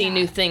happened to see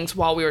new things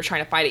while we were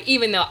trying to find it,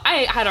 even though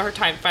I had a hard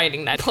time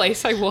finding that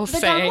place, I will say.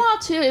 The gum wall,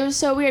 too, it was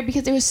so weird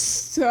because it was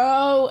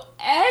so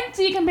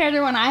empty compared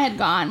to when I had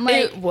gone.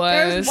 Like, it was.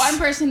 There was one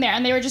person there,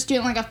 and they were just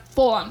doing, like, a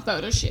full-on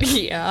photo shoot.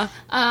 Yeah.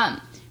 I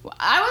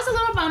was a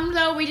little bummed,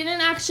 though. We didn't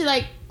actually,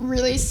 like,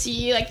 really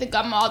see, like, the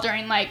gum wall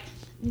during, like,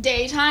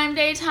 daytime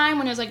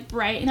when it was, like,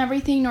 bright and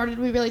everything, nor did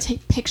we really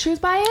take pictures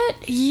by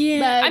it. Yeah.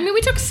 But, I mean,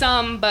 we took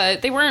some,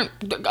 but they weren't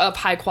of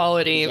high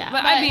quality. Yeah,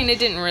 but I mean, it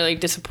didn't really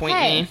disappoint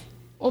me.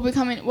 We'll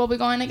be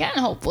going again,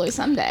 hopefully,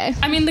 someday.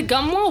 I mean, the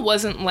gum wall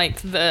wasn't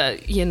like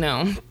the, you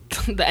know,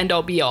 the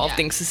end-all be-all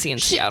things to see in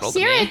Seattle.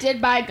 Sierra did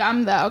buy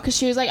gum, though, because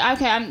she was like,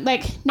 okay, I'm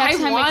like, next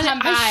time we come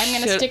by, I'm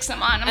going to stick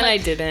some on. I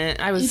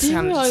didn't. I was you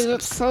realize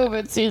it's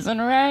COVID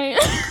season, right?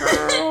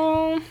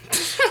 Girl.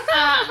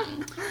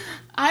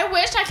 I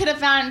wish I could have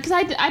found, because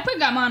I put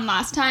gum on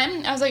last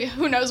time. I was like,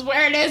 who knows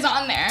where it is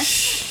on there.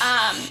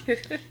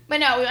 But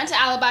no, we went to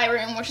Alibi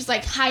Room, which is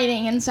like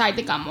hiding inside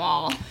the gum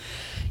wall.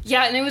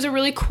 Yeah, and it was a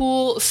really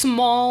cool,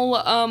 small,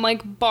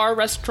 like, bar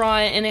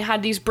restaurant, and it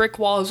had these brick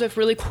walls with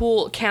really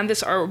cool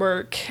canvas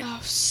artwork. Oh,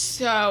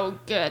 so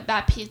good.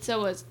 That pizza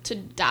was to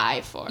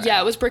die for.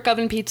 Yeah, it was brick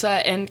oven pizza,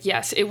 and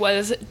yes, it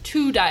was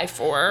to die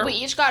for. We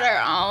each got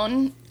our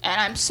own, and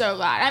I'm so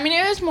glad. I mean,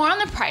 it was more on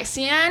the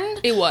pricey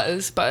end. It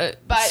was, but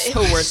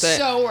so worth it.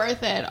 So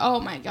worth it. Oh,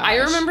 my gosh. I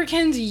remember,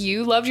 Kenzie,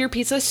 you loved your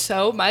pizza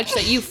so much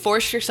that you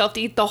forced yourself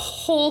to eat the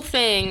whole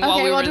thing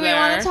while we were there. Okay, well, do we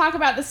want to talk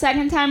about the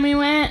second time we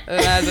went?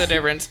 That's a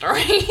different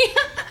story.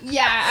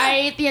 Yeah, I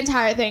ate the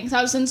entire thing, so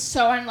I was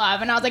so in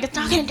love, and I was like, it's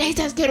not going to taste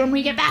as good when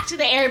we get back to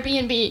the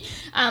Airbnb.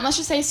 Let's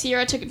just say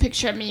Sierra took a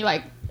picture of me,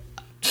 like,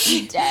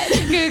 dead.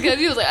 Because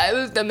he was like, I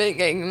was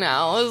stomaching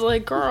now. I was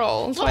like,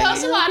 girl. We'll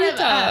post a lot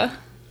of...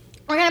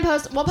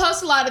 We'll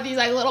post a lot of these,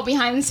 like, little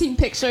behind-the-scene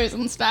pictures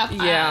and stuff.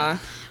 Yeah.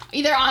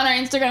 Either on our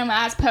Instagram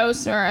as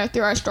posts or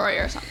through our story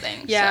or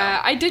something.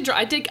 Yeah, so.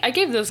 I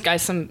gave those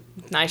guys some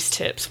nice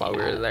tips while we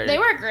were there. They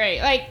were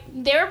great. Like,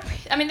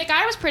 the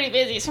guy was pretty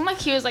busy. It seemed like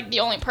he was, like, the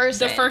only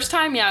person. The first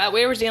time, yeah, that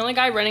way was the only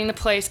guy running the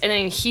place, and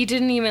then he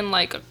didn't even,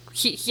 like,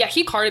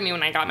 he carded me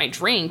when I got my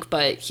drink,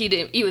 but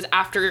it was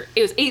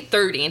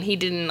 8:30, and he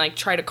didn't, like,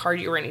 try to card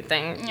you or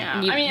anything. Yeah,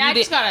 I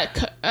just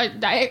got a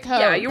Diet Coke.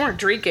 Yeah, you weren't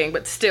drinking,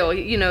 but still,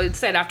 you know, it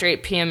said after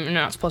 8 p.m. you're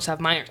not supposed to have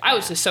minors. I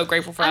was just so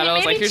grateful for that. I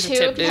was like, here's a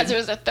tip, dude. Because it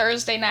was a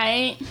Thursday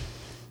night.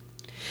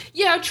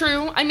 Yeah,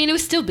 true. I mean, it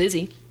was still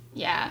busy.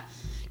 Yeah.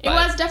 It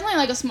was definitely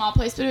like a small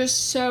place, but it was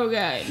so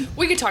good.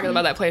 We could talk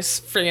about that place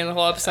freaking the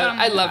whole episode.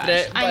 I loved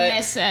it. I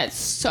miss it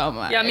so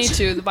much. Yeah, me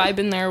too. The vibe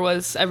in there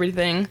was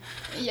everything.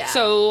 Yeah.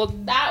 So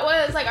that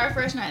was like our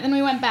first night. Then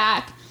we went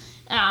back.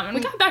 And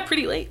we got back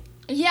pretty late.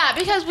 Yeah,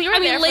 because we were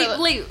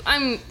late.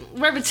 I'm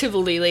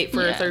relatively late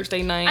for a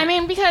Thursday night.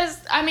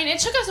 It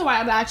took us a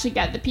while to actually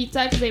get the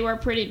pizza because they were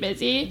pretty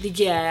busy.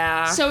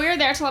 Yeah. So we were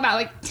there till about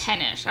like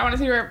 10ish. I want to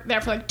say we were there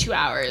for like 2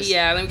 hours.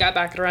 Yeah, then we got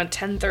back at around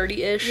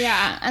 10:30ish.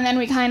 Yeah, and then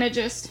we kind of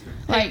just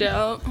like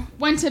out.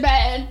 Went to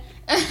bed.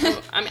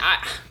 I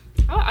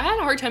had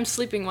a hard time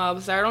sleeping while I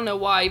was there. I don't know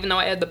why, even though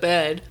I had the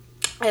bed.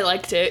 I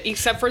liked it,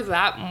 except for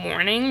that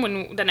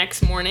morning the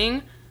next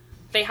morning.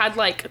 They had,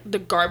 like, the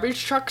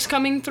garbage trucks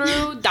coming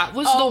through. That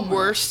was the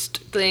worst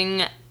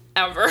thing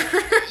ever.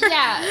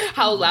 Yeah.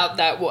 How loud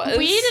that was.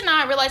 We did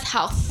not realize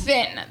how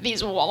thin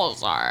these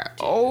walls are.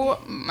 Oh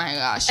my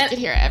gosh, you could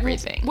hear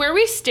everything. Where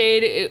we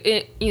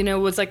stayed, it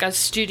was like a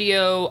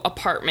studio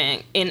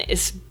apartment in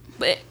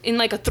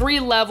like a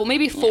 3-level,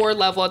 maybe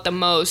 4-level at the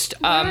most,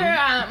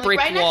 brick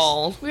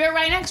wall. We were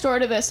right next door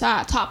to this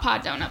Top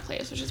Hot Donut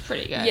place, which is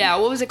pretty good. Yeah,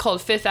 what was it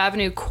called? Fifth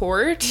Avenue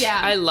Court? Yeah.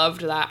 I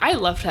loved that. I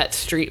loved that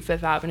street,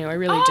 Fifth Avenue. I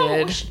really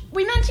did.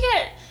 We meant to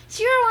get...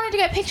 Sierra wanted to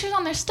get pictures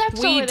on their steps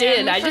over there. We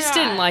did. I just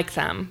didn't like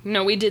them.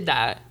 No, we did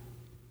that.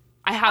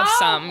 I have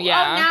some,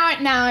 yeah.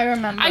 Oh, now I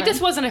remember. I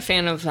just wasn't a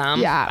fan of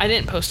them. Yeah. I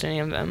didn't post any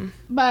of them.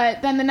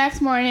 But then the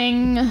next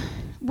morning,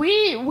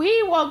 we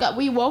woke up.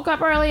 We woke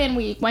up early and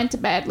we went to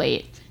bed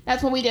late.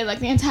 That's what we did, like,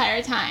 the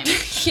entire time.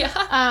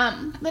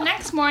 Yeah. The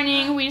next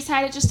morning, we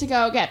decided just to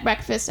go get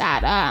breakfast at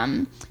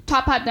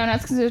Top Hot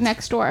Donuts because it was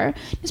next door.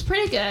 It was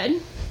pretty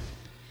good.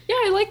 Yeah,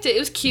 I liked it. It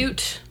was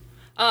cute.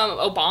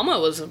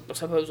 Obama was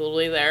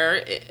supposedly there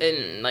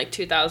in, like,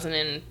 2000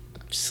 and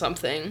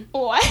something.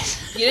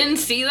 What? You didn't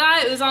see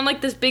that? It was on,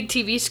 like, this big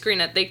TV screen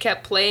that they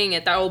kept playing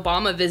it, that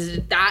Obama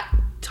visited that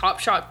Top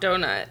Shot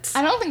Donuts.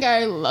 I don't think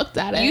I looked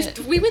at it.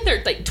 We went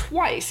there, like,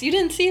 twice. You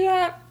didn't see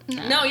that?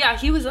 No, yeah,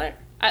 he was there.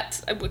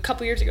 A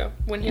couple years ago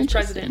when he was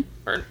president,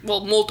 or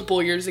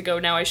multiple years ago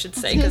now I should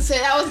say. I was gonna say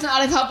that was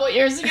not a couple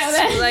years ago.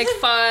 Then. Like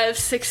 5,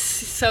 6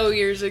 so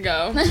years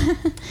ago.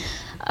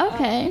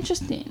 Okay,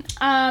 interesting.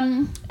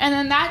 And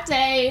then that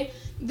day,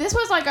 this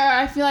was like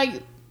I feel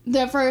like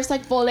the first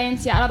like full day in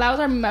Seattle. That was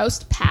our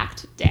most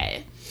packed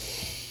day,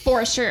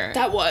 for sure.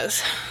 That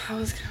was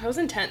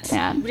intense.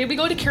 Yeah. Did we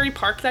go to Cary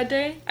Park that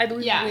day? I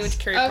believe we went to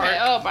Cary Park.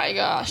 Oh my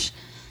gosh.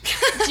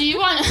 Do you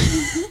want?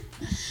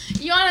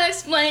 You want to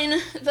explain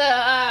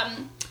the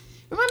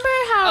remember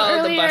how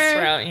earlier the bus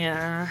route,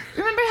 yeah.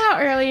 Remember how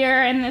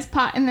earlier in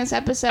this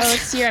episode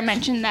Sierra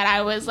mentioned that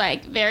I was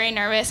like very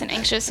nervous and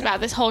anxious about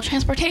this whole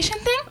transportation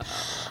thing?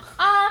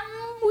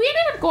 We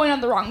ended up going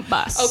on the wrong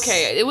bus.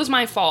 Okay, it was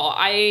my fault.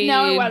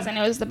 No, it wasn't.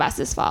 It was the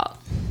bus's fault.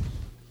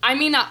 I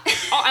mean,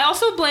 I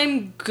also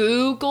blame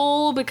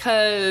Google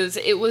because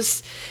it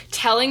was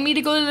telling me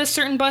to go to this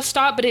certain bus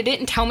stop, but it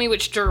didn't tell me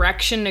which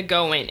direction to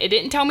go in. It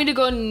didn't tell me to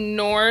go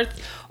north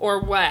or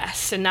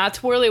west, and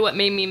that's really what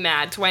made me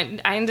mad. So I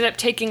ended up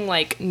taking,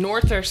 like,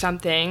 north or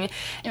something,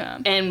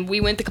 and we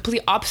went the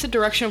complete opposite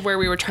direction of where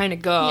we were trying to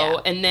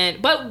go, and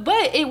then, but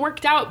it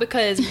worked out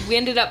because we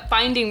ended up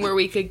finding where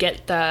we could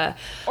get the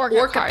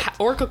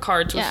Orca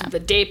cards, which is the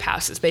day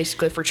passes,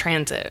 basically, for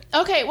transit.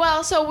 Okay,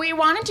 well, so we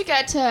wanted to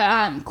get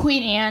to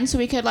Queen Anne so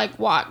we could, like,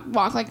 walk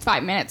like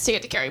 5 minutes to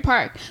get to Cary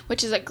Park,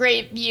 which is a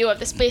great view of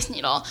the Space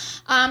Needle.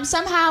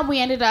 Somehow we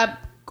ended up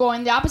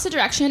going the opposite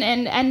direction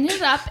and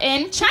ended up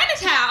in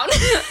Chinatown.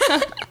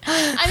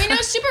 I mean, it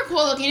was super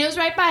cool looking. It was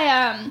right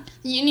by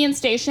Union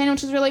Station,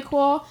 which is really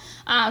cool.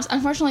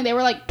 Unfortunately, they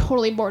were like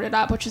totally boarded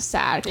up, which is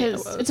sad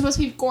because it's supposed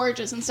to be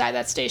gorgeous inside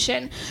that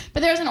station.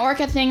 But there was an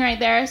Orca thing right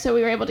there, so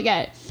we were able to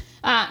get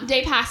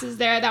day passes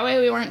there. That way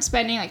we weren't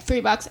spending like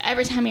 $3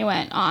 every time we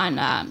went on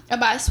a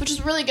bus, which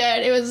is really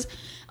good. It was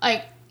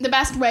like the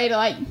best way to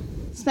like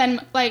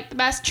spend, like the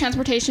best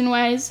transportation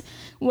way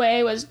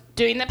was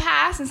doing the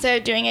pass instead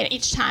of doing it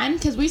each time,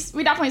 because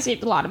we definitely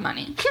saved a lot of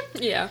money.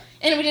 Yeah.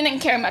 And we didn't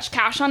carry much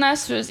cash on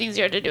us, so it was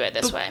easier to do it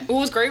this way. What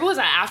was great was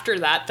that after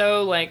that,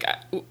 though, like,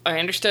 I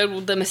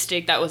understood the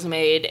mistake that was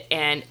made,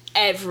 and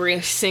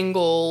every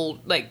single,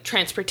 like,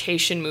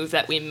 transportation move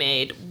that we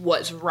made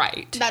was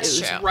right. That's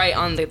true. It was right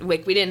on the,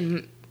 like,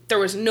 there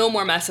was no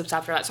more mess-ups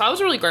after that, so I was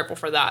really grateful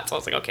for that. So I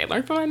was like, okay,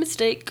 learn from my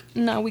mistake.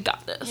 Now we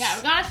got this. Yeah,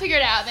 we got it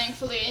figured out,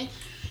 thankfully.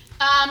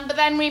 But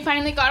then we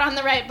finally got on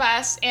the right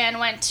bus and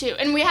went to,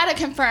 and we had to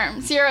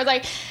confirm. Sierra was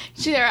like,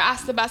 she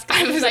asked the bus guy,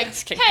 I was like,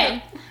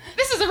 hey,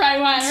 this is the right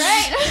one,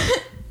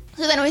 right?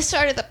 So then we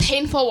started the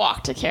painful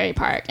walk to Cary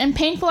Park. And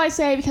painful, I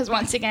say, because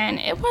once again,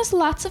 it was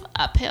lots of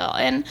uphill.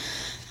 And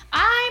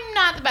I'm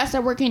not the best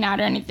at working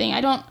out or anything.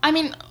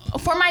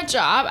 For my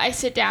job, I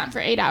sit down for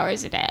 8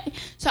 hours a day.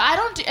 So I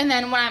don't do, and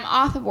then when I'm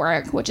off of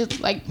work, which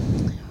is like,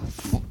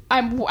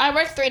 I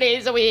work 3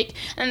 days a week,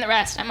 and the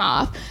rest I'm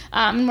off.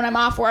 When I'm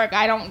off work,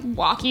 I don't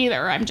walk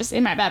either. I'm just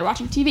in my bed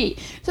watching TV.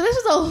 So this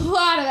was a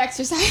lot of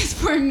exercise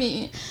for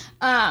me.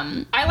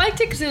 I liked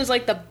it because it was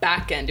like the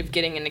back end of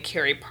getting into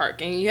Cary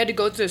Park, and you had to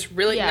go to this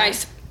really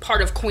nice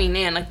part of Queen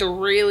Anne, like the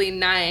really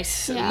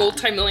nice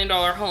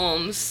multi-million-dollar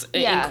homes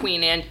in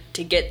Queen Anne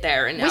to get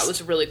there, and that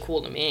was really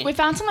cool to me. We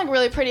found some like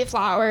really pretty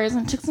flowers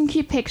and took some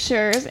cute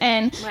pictures,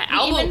 and my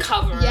album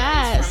cover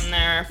is from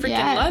there. I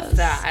freaking love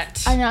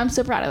that. I know, I'm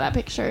so proud of that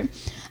picture.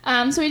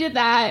 So we did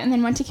that and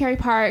then went to Cary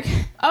Park.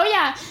 Oh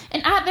yeah,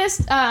 and at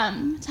this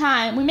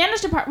time we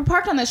managed to we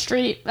parked on the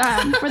street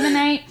for the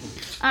night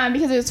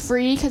because it was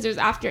free because it was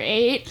after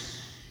 8.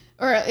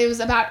 or it was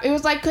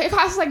like, it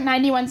cost like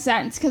 91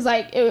 cents because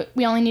like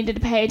we only needed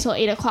to pay till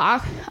 8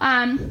 o'clock.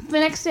 The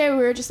next day we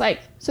were just like,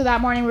 so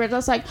that morning we were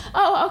just like,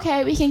 oh,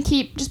 okay, we can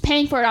keep just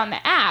paying for it on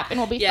the app and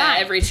we'll be fine. Yeah,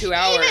 every 2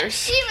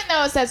 hours. Even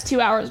though it says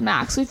 2 hours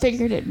max, we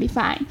figured it'd be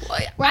fine.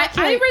 Well,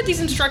 I read these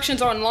instructions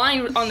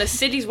online on the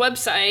city's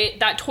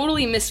website that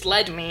totally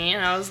misled me,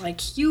 and I was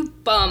like, you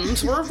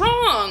bums were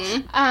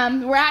wrong.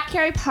 We're at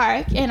Cary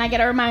Park, and I get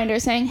a reminder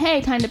saying,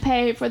 hey, time to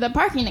pay for the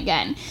parking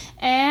again.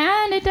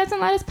 And it doesn't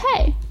let us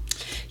pay.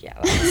 Yeah,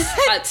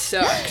 that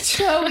sucked.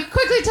 So we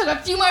quickly took a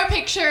few more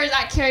pictures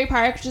at Cary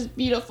Park, which is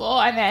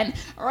beautiful, and then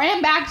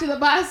ran back to the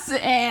bus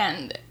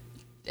and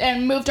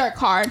moved our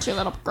car into a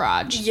little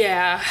garage.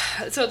 Yeah,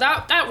 so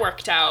that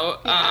worked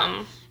out.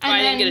 Yeah.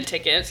 I didn't get a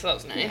ticket, so that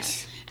was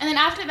nice. Yeah. And then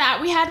after that,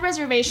 we had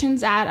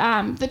reservations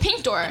at the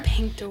Pink Door. The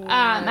Pink Door.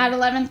 At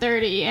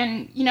 11:30,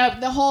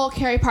 and the whole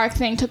Cary Park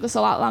thing took us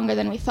a lot longer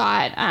than we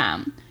thought.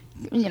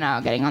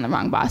 Getting on the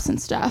wrong bus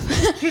and stuff.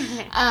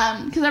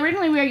 Because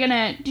originally we were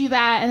gonna do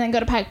that and then go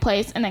to Pike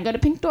Place and then go to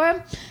Pink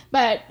Door,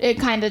 but it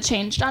kind of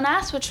changed on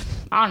us, which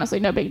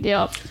honestly no big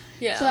deal.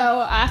 Yeah. So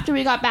after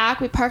we got back,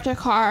 we parked our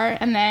car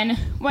and then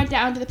went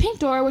down to the Pink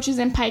Door, which is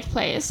in Pike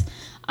Place.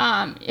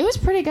 It was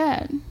pretty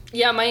good.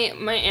 Yeah, my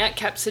aunt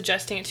kept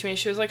suggesting it to me.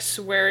 She was like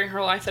swearing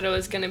her life that it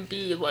was gonna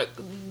be like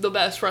the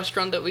best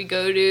restaurant that we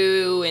go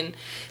to, and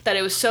that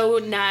it was so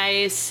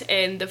nice,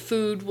 and the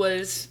food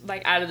was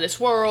like out of this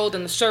world,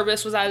 and the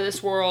service was out of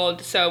this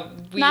world. So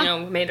we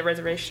made a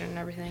reservation and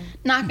everything.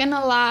 Not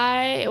gonna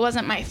lie, it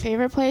wasn't my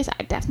favorite place.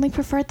 I definitely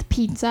preferred the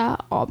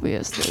pizza,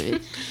 obviously.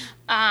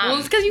 Well,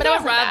 it's because you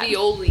got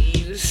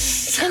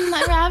raviolis. And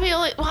my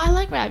ravioli. Well, I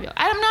like ravioli.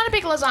 I'm not a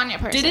big lasagna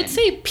person. Did it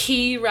say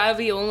pea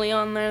ravioli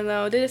on there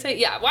though? Did it say?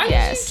 Yeah. Why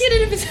did you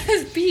get it if it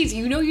says peas?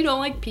 You know you don't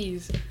like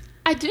peas.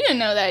 I didn't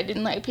know that I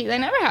didn't like peas. I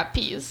never had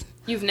peas.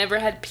 You've never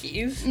had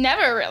peas?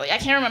 Never really. I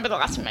can't remember the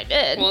last time I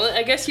did. Well,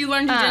 I guess you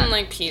learned you didn't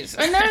like peas.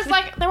 And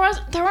there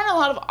weren't a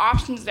lot of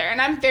options there,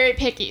 and I'm very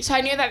picky, so I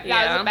knew that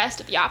was the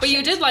best of the options. But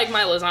you did like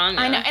my lasagna.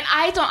 I know, and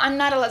I'm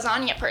not a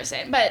lasagna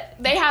person, but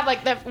they have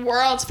like the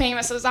world's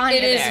famous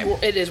lasagna there.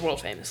 It is world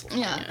famous lasagna.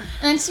 Yeah. And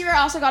then Sierra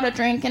also got a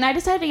drink, and I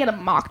decided to get a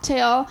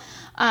mocktail.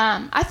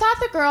 I thought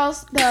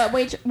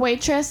the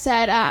waitress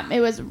said it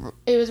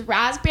was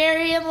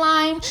raspberry and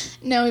lime.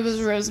 No, it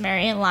was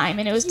rosemary and lime,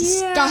 and it was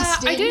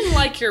disgusting. I didn't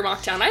like your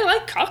mocktail. I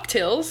like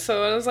cocktails,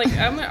 so I was like,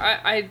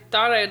 I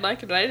thought I'd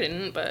like it, but I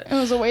didn't. But it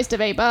was a waste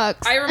of $8.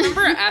 I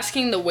remember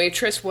asking the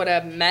waitress what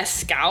a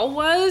mezcal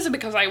was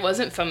because I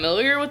wasn't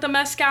familiar with the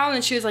mezcal,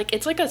 and she was like,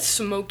 it's like a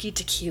smoky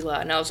tequila,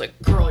 and I was like,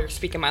 girl, you're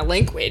speaking my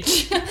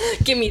language.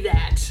 Give me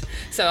that.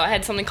 So I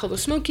had something called a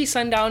Smoky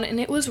Sundown, and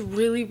it was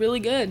really, really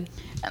good.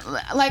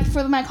 Like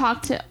for my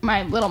cocktail,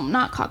 my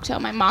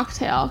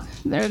mocktail,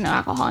 there's no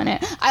alcohol in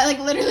it. I like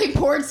literally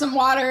poured some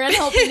water and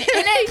opened it,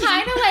 and it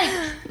kind of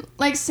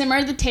like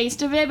simmered the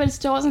taste of it, but it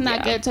still wasn't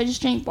that good. So I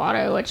just drank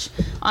water, which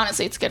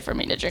honestly, it's good for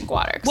me to drink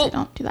water because I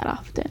don't do that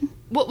often.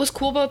 What was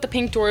cool about the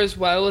Pink Door as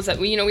well was that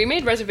we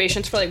made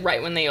reservations for like right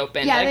when they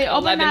opened, yeah, like they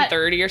opened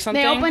 11:30 or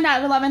something. They opened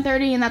at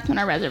 11:30, and that's when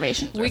our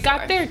reservations were. We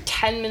got there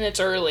 10 minutes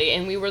early,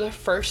 and we were the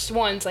first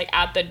ones like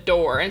at the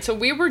door, and so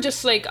we were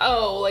just like,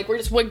 we're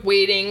just like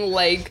waiting,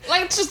 like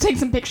let's just take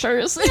some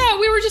pictures. Yeah,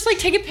 we were just like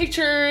taking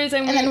pictures,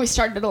 and then we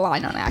started a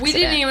line on accident. We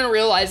didn't even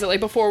realize it. Like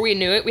before we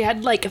knew it, we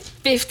had like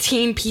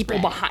 15 people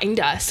behind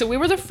us, so we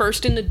were the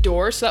first in the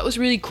door. So that was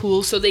really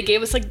cool. So they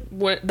gave us like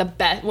one of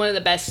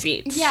the best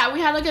seats. Yeah, we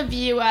had like a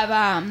view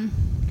of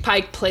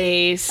Pike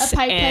Place.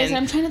 And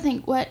I'm trying to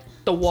think what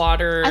the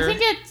water. I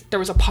think there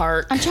was a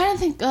park. I'm trying to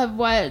think of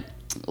what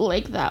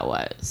lake that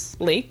was.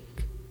 Lake?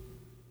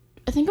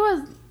 I think it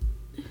was.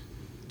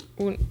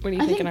 What are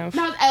you thinking of?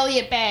 That was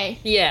Elliott Bay.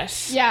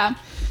 Yes. Yeah.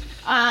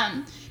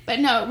 But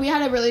no, we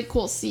had a really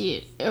cool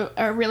seat,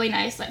 a really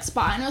nice like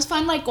spot, and it was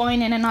fun like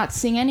going in and not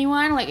seeing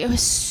anyone. Like it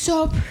was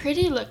so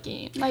pretty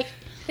looking. Like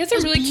it's a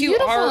really cute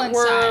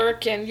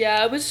artwork, and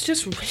yeah, it was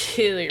just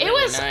really,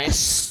 really nice. It was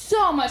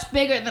so much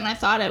bigger than I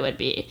thought it would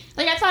be.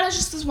 Like I thought it was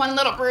just this one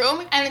little room,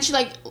 and then she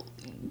like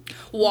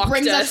walked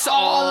us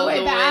all the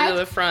way back to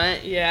the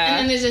front. Yeah. And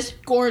then there's this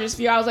gorgeous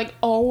view. I was like,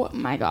 oh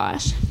my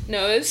gosh.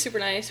 No, it was super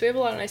nice. We have a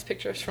lot of nice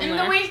pictures from there.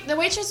 And the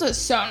waitress was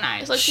so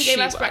nice. Like she gave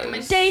us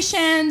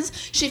recommendations.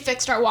 She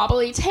fixed our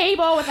wobbly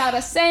table without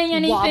us saying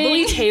anything.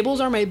 Wobbly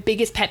tables are my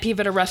biggest pet peeve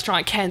at a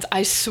restaurant, Ken's.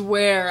 I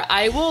swear.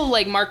 I will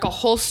like mark a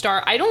whole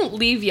star. I don't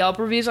leave Yelp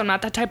reviews. I'm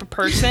not that type of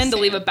person to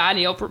leave a bad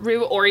Yelp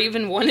review or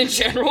even one in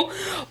general.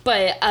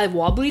 But a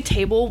wobbly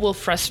table will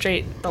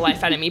frustrate the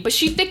life out of me. But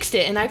she fixed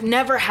it, and I've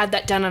never had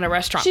that done at a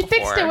restaurant before. She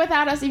fixed it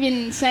without us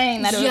even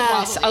saying that it was wobbly.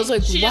 Yes, I was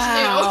like,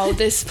 wow,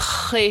 this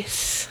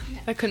place.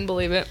 I couldn't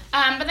believe it.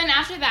 But then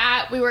after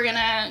that, we were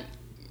gonna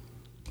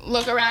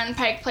look around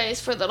Pike Place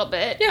for a little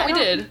bit. Yeah, we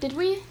did. Did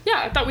we?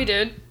 Yeah, I thought we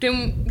did.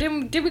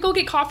 Did we go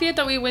get coffee? I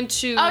thought we went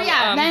to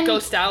then,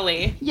 Ghost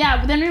Alley. Yeah,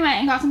 but then we went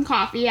and got some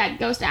coffee at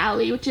Ghost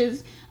Alley, which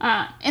is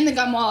in the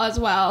gum wall as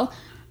well.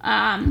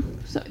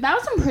 So that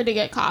was some pretty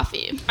good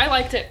coffee. I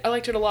liked it. I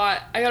liked it a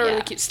lot. I got a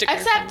really cute sticker.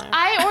 Except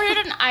I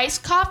ordered an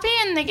iced coffee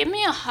and they gave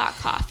me a hot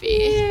coffee.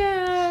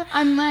 Yeah.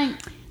 I'm like,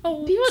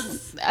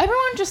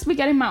 everyone just be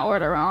getting my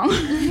order wrong.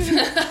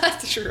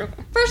 That's true.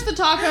 First the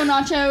taco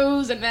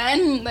nachos and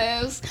then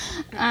this.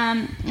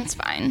 It's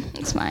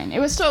fine. It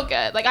was still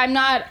good. Like, I'm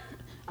not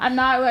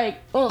like,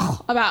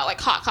 ugh, about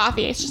like hot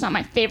coffee. It's just not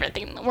my favorite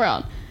thing in the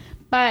world.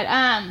 But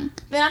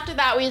then after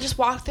that, we just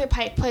walked through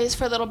Pike Place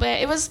for a little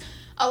bit. It was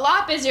a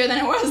lot busier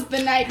than it was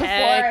the night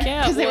before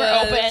because they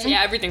were open.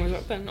 Yeah, everything was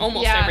open.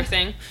 Almost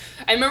everything.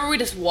 I remember we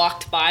just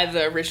walked by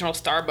the original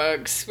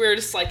Starbucks. We were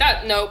just like,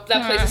 that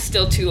place is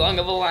still too long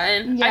of a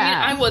line. Yeah. I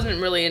mean, I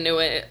wasn't really into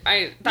it.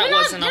 That wasn't on my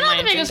agenda. You're not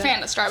the biggest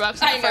fan of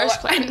Starbucks in the first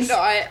place.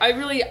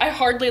 I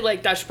hardly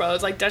like Dutch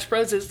Bros. Like, Dutch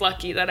Bros is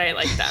lucky that I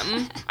like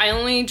them. I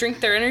only drink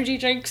their energy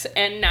drinks,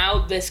 and now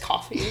this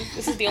coffee.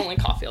 This is the only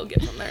coffee I'll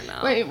get from there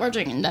now. Wait, we're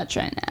drinking Dutch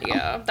right now.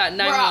 Yeah, that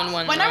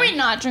 911. When are we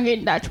not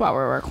drinking Dutch while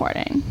we're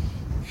recording?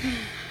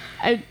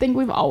 I think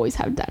we've always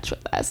had Dutch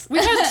with us.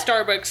 We've had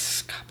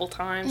Starbucks a couple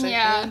times,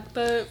 I think,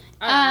 but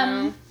I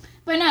don't know.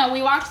 But no,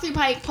 we walked through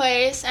Pike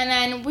Place, and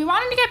then we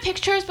wanted to get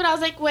pictures, but I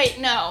was like, wait,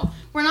 no,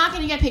 we're not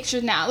going to get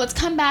pictures now. Let's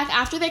come back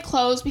after they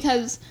close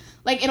because,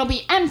 like, it'll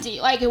be empty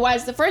like it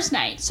was the first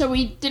night. So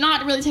we did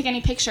not really take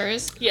any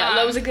pictures. Yeah,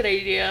 that was a good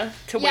idea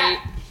to wait.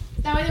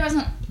 That way there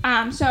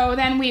wasn't... So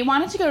then we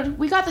wanted to go...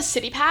 We got the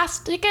City Pass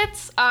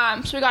tickets,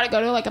 so we got to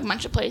go to, like, a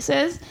bunch of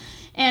places.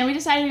 And we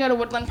decided to go to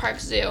Woodland Park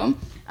Zoo.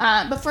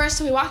 But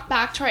first, we walked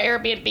back to our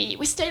Airbnb.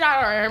 We stayed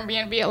at our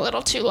Airbnb a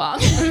little too long.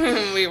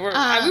 we were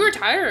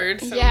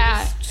tired. So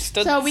yeah.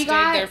 We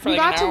got there for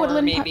like an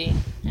hour, maybe.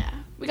 Yeah.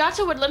 We got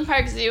to Woodland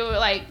Park Zoo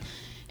like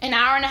an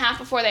hour and a half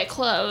before they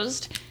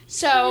closed.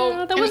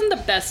 So that wasn't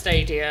the best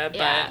idea,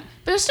 but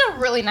it was still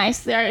really nice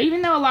there.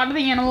 Even though a lot of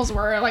the animals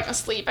were like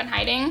asleep and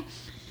hiding,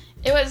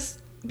 it was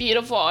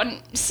beautiful.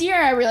 And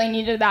Sierra really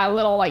needed that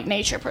little like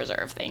nature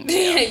preserve thing too.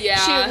 Yeah,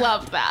 she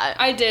loved that.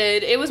 I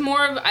did. It was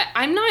more of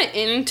I'm not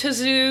into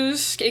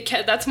zoos.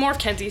 That's more of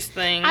Kenzie's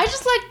thing. I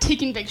just like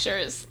taking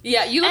pictures.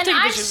 Yeah, you love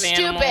taking pictures of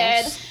animals.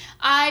 I'm stupid.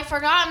 I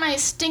forgot my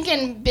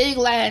stinking big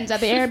lens at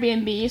the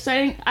Airbnb, so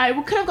I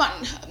could have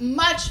gotten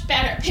much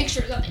better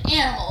pictures of the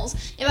animals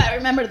if I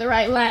remembered the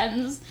right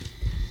lens.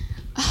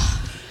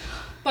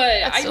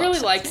 But I really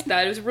liked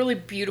that. It was really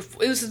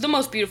beautiful. It was the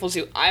most beautiful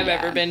zoo I've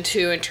ever been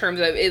to in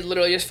terms of it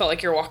literally just felt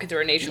like you're walking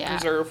through a nature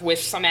preserve with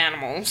some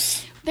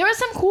animals. There was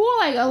some cool,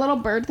 like, a little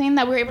bird thing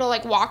that we were able to,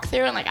 like, walk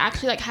through and, like,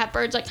 actually, like, have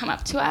birds, like, come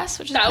up to us,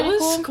 which is pretty cool. That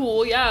was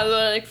cool, yeah,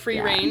 the, like, free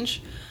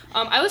range.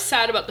 I was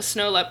sad about the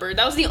snow leopard.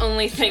 That was the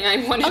only thing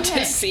I wanted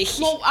to see.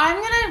 Well,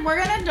 we're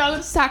gonna go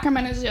to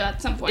Sacramento Zoo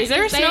at some point. Is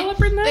there a snow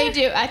leopard there? They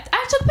do. I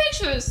took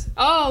pictures.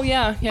 Oh,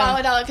 yeah.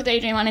 Follow Delicate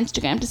Daydream on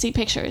Instagram to see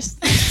pictures.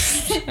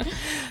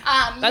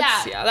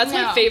 That's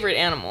my favorite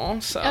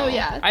animal. So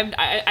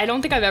I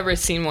don't think I've ever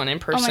seen one in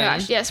person. Oh my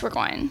gosh, yes, we're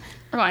going.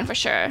 We're going for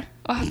sure.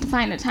 We'll have to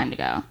find a time to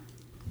go.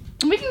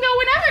 We can go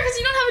whenever because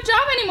you don't have a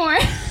job anymore.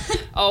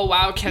 Oh,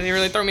 wow. Kenzie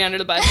really threw me under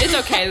the bus. It's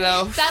okay,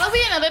 though. That'll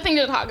be another thing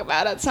to talk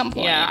about at some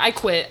point. Yeah, I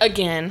quit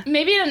again.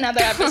 Maybe in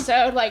another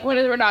episode, like when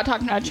we're not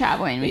talking about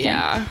traveling.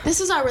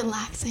 This is our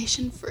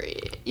relaxation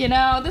free. You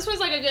know, this was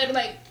like a good,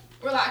 like,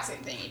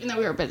 relaxing thing, even though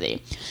we were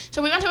busy.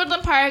 So we went to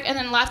Woodland Park and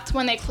then left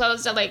when they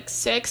closed at like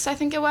 6, I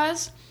think it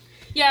was.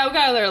 Yeah, we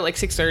got out there at like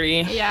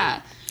 6:30.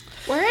 Yeah.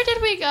 Where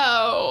did we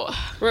go?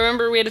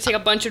 Remember, we had to take a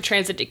bunch of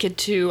transit to get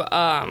to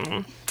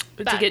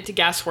get to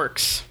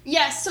Gasworks.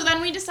 Yes, so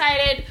then we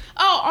decided,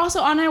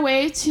 also on our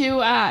way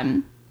to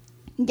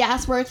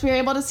Gasworks, we were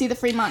able to see the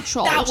Fremont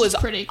Troll. That was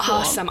pretty cool.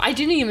 Awesome. I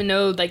didn't even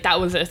know like that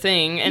was a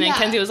thing. And then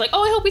Kenzie was like,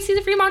 I hope we see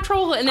the Fremont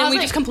Troll. And then we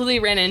just completely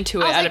ran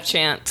into it out of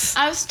chance.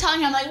 I was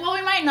telling him, like, well,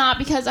 we might not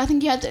because I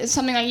think you have to,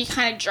 something like you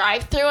kind of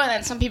drive through and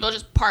then some people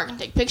just park and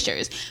take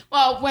pictures.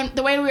 Well,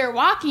 the way we were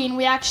walking,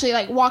 we actually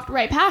like walked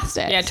right past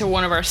it. Yeah, to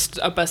one of our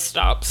bus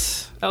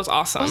stops. That was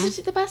awesome. Was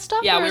it the bus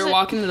stop? Yeah, we were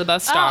walking to the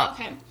bus stop.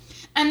 Oh, okay.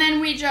 And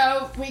then we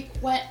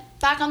went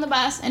back on the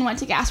bus and went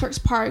to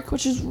Gasworks Park,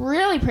 which is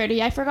really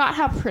pretty. I forgot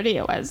how pretty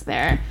it was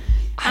there.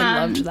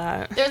 I loved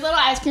that. There's a little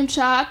ice cream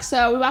truck,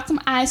 so we bought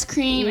some ice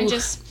cream and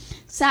just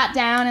sat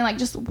down and like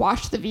just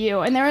watched the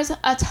view. And there was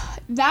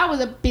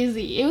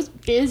it was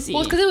busy.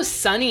 Well, it's because it was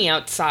sunny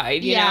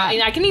outside, you know?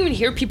 And I can even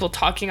hear people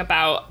talking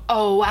about,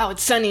 oh, wow,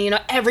 it's sunny, you know,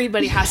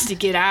 everybody has to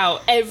get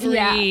out. But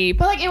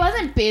like it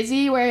wasn't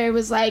busy where it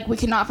was like we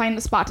could not find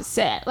a spot to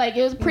sit. Like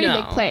it was a pretty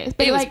big place.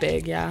 But it was like,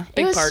 big, yeah.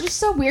 Big park. It was just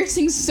so weird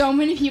seeing so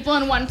many people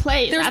in one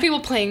place. There was people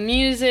playing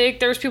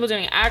music. There was people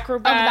doing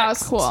acrobats. Oh, that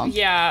was cool.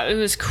 Yeah, it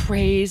was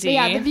crazy. But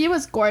yeah, the view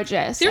was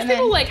gorgeous. There's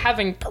people like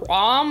having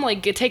prom,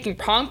 like taking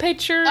prom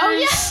pictures. Oh,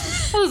 yeah.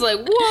 I was like,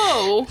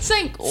 whoa. It's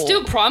like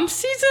still prom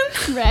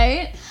season?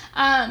 Right?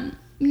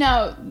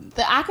 No,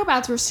 the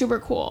acrobats were super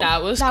cool.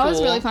 That was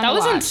really fun to watch.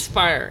 That was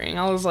inspiring.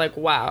 I was like,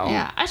 wow.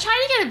 Yeah. I tried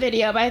to get a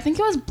video, but I think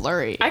it was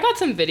blurry. I got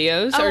some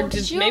videos.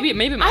 Maybe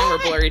mine were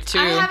blurry too.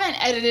 I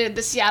haven't edited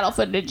the Seattle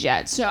footage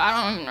yet, so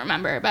I don't even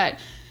remember, but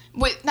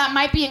that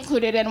might be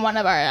included in one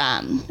of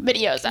our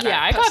videos that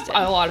I posted.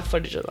 Got a lot of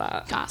footage of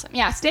that. Awesome.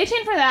 Yeah, stay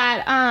tuned for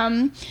that.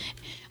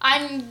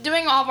 I'm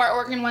doing all of our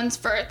Oregon ones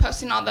first,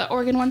 posting all the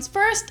Oregon ones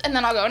first, and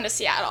then I'll go into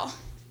Seattle.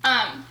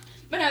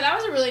 But no, that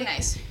was a really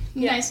nice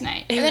Nice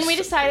night. And then we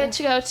decided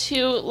to go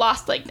to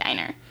Lost Lake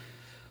Diner.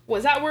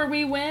 Was that where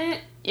we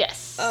went?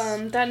 Yes.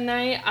 That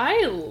night,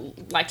 I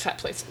liked that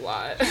place a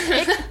lot.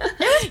 It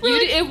was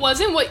really... It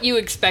wasn't what you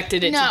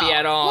expected it to be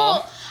at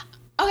all.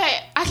 Well, okay,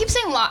 I keep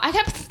saying I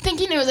kept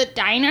thinking it was a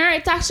diner.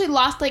 It's actually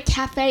Lost Lake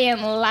Cafe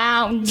and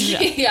Lounge.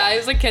 Yeah, I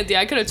was like, Kenzie,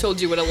 I could have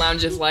told you what a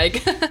lounge is like.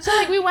 So,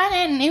 like, we went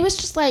in, and it was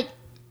just, like,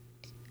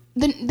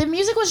 the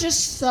music was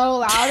just so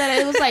loud that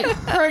it was, like,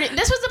 hurting.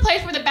 This was the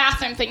place where the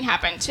bathroom thing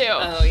happened, too.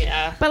 Oh,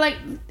 yeah. But, like,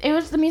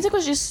 the music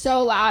was just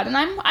so loud, and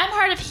I'm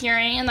hard of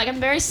hearing, and, like, I'm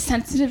very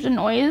sensitive to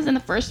noise in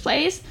the first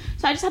place,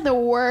 so I just had the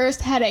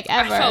worst headache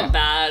ever. I felt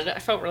bad. I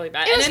felt really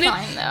bad. It was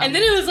fine, though. And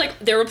then it was, like,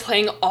 they were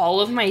playing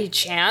all of my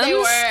jams. They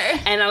were.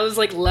 And I was,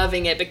 like,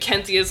 loving it, but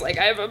Kenzie is like,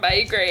 I have a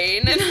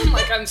migraine, and I'm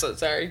like, I'm so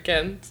sorry,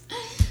 Kent.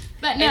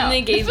 But no,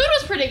 the food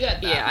was pretty good,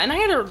 though. Yeah, and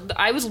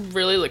I was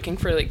really looking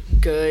for, like,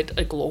 good,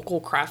 like, local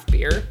craft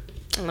beer.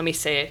 And let me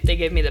say it, they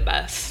gave me the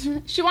best.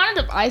 She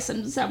wanted to buy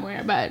some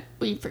somewhere, but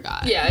we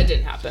forgot. Yeah, it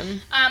didn't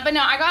happen. But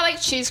no, I got,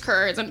 like, cheese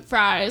curds and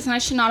fries, and I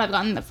should not have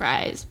gotten the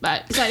fries,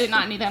 because I did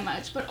not need that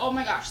much. But, oh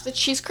my gosh, the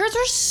cheese curds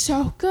are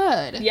so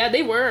good. Yeah,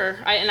 they were.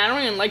 And I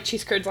don't even like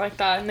cheese curds like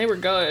that, and they were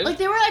good. Like,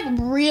 they were, like,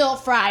 real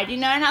fried, you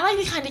know? Not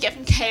like the kind you get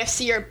from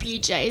KFC or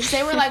BJ's.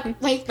 They were,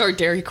 like... Or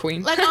Dairy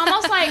Queen. Like,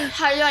 almost like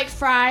how you, like,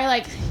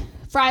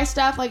 fry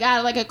stuff, like, out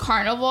of, like, a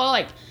carnival,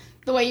 like...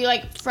 The way you,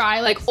 like,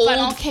 fry, like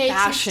funnel cakes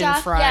and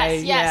stuff. Fry,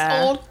 yes,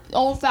 yeah.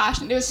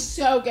 Old-fashioned. It was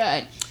so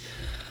good.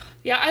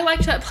 Yeah, I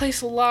liked that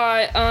place a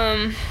lot.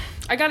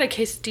 I got a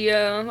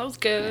quesadilla. That was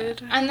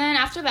good. Yeah. And then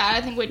after that,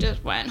 I think we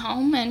just went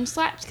home and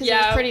slept because it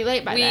was pretty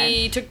late by then.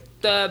 We took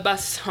the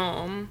bus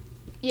home.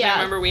 Yeah. I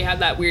remember we had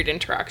that weird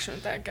interaction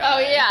with that guy. Oh,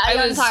 yeah. I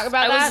want to talk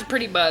about that. I was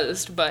pretty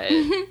buzzed, but...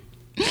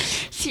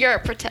 Sierra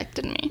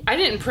protected me. I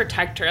didn't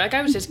protect her. That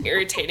guy was just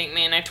irritating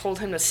me, and I told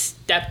him to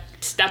step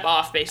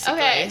off, basically.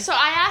 Okay, so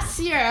I asked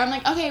Sierra, I'm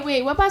like, okay,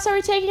 wait, what bus are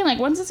we taking? Like,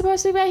 when's it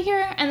supposed to be back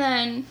here? And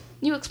then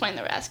you explain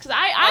the rest, because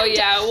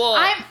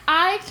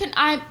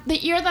the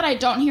ear that I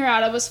don't hear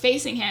out of was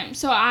facing him,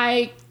 so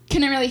I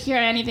couldn't really hear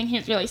anything he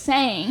was really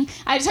saying.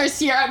 I just heard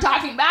Sierra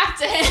talking back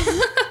to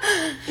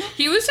him.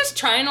 He was just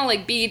trying to,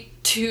 like, be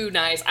too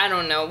nice. I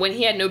don't know, when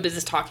he had no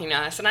business talking to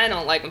us, and I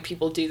don't like when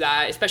people do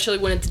that, especially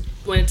when it's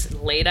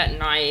late at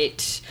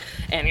night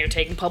and you're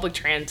taking public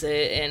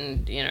transit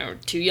and, you know,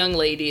 two young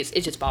ladies.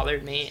 It just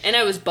bothered me. And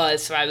I was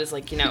buzzed, so I was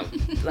like, you know,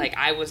 like,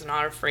 I was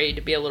not afraid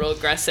to be a little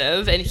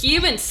aggressive. And he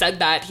even said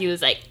that. He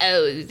was like,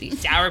 oh,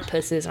 these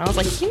sourpusses. And I was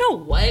like, you know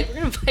what? We're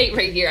going to fight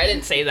right here. I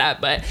didn't say that,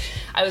 but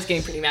I was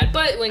getting pretty mad.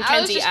 But when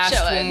Kenzie asked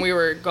when we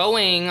were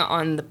going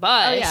on the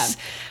bus,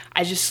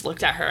 I just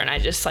looked at her and I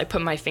just, like,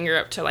 put my finger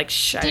up to, like,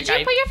 Did you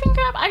put your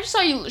finger up? I just saw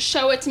you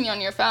show it to me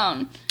on your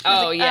phone.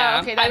 Yeah.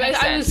 Oh, okay, that makes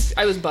sense.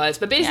 I was buzzed.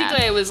 But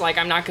basically, I was like,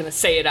 I'm not going to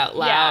say it out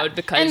loud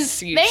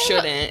because you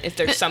shouldn't if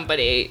there's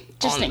somebody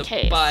on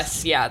the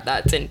bus,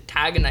 that's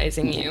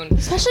antagonizing you.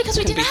 Especially because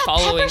we didn't have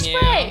pepper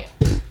spray.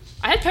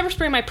 I had pepper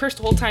spray in my purse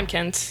the whole time,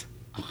 Kent.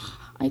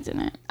 I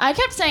didn't. I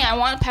kept saying I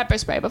want pepper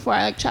spray before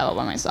I, like, traveled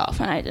by myself,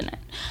 and I didn't.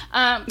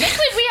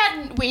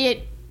 Basically,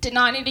 we did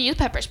not need to use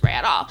pepper spray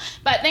at all.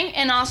 But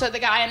and also the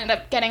guy ended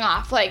up getting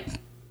off, like,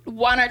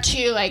 one or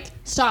two, like,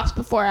 stops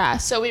before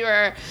us. So we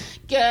were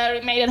good.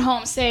 We made it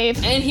home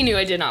safe. And he knew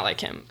I did not like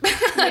him.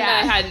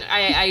 Yeah.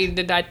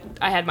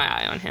 I had my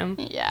eye on him.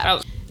 Yeah.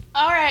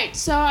 All right.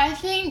 So I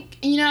think,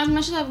 you know, as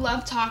much as I've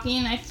loved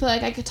talking, I feel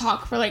like I could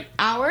talk for, like,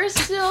 hours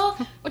still,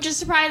 which is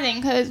surprising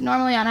because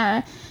normally on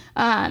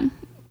a,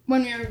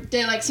 when we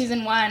did, like,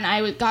 season 1,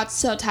 I got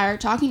so tired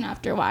talking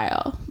after a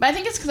while. But I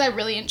think it's because I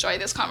really enjoy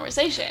this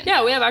conversation.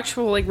 Yeah, we have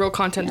actual, like, real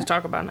content to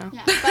talk about now.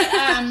 Yeah,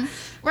 but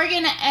we're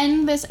going to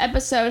end this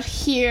episode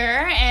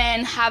here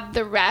and have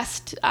the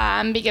rest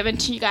be given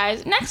to you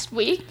guys next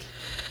week.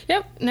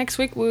 Yep, next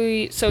week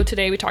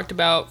today we talked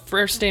about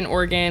first day in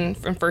Oregon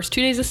and first 2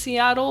 days of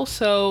Seattle.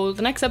 So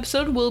the next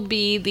episode will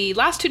be the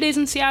last 2 days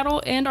in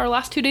Seattle and our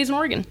last 2 days in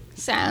Oregon.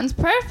 Sounds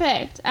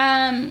perfect.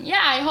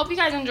 I hope you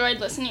guys enjoyed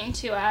listening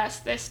to us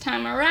this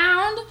time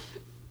around.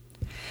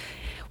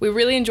 We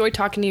really enjoyed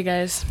talking to you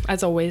guys,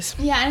 as always.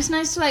 Yeah, and it's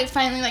nice to, like,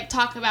 finally, like,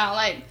 talk about,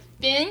 like,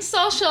 being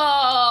social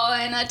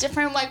in a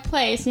different, like,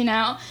 place, you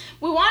know?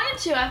 We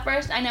wanted to at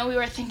first. I know we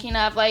were thinking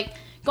of, like,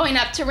 going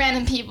up to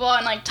random people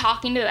and, like,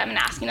 talking to them and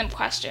asking them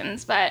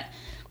questions, but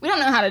we don't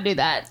know how to do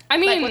that. I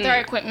mean, like, with our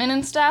equipment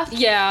and stuff.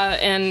 Yeah,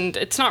 and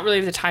it's not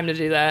really the time to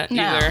do that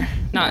either.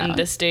 Not in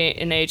this day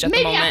and age at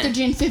the moment. Maybe after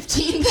June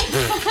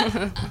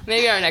 15th.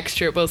 Maybe our next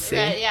trip, we'll see.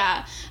 Right,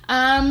 yeah.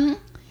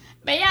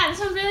 But yeah, this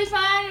was really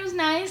fun. It was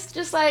nice,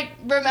 just, like,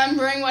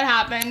 remembering what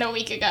happened a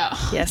week ago.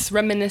 Yes,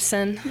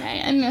 reminiscing.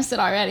 Right, I missed it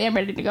already. I'm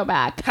ready to go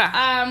back.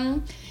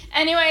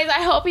 Anyways,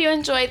 I hope you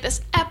enjoyed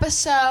this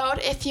episode.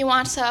 If you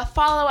want to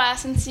follow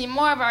us and see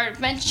more of our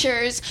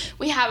adventures,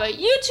 we have a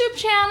YouTube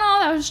channel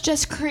that was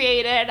just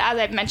created, as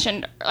I've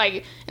mentioned,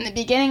 like, in the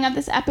beginning of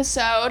this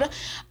episode.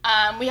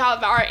 We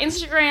have our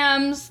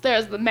Instagrams.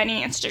 There's the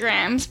many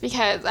Instagrams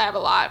because I have a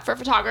lot for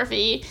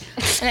photography.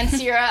 And then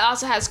Sierra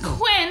also has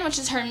Quinn, which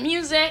is her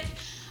music.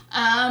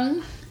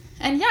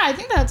 And yeah, I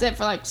think that's it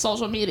for like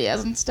social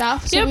medias and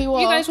stuff. So yep, we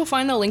will, you guys will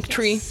find the link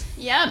tree.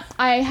 Yep,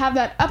 I have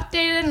that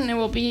updated and it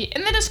will be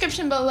in the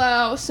description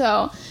below.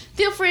 So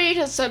feel free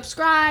to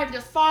subscribe,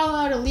 to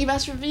follow, to leave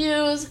us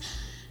reviews.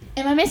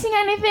 Am I missing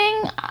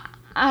anything?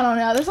 I don't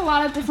know. There's a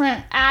lot of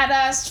different add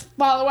us,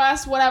 follow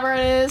us, whatever it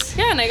is.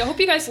 Yeah, and I hope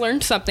you guys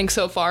learned something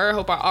so far. I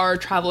hope our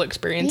travel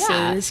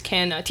experiences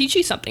can teach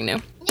you something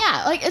new.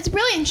 Yeah, like it's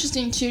really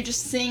interesting too,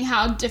 just seeing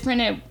how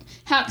different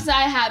because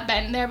I have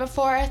been there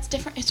before. It's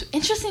different. It's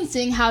interesting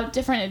seeing how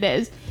different it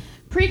is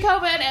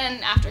pre-COVID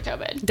and after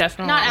COVID.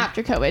 Definitely. Not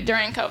after COVID,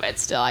 during COVID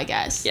still, I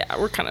guess. Yeah,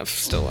 we're kind of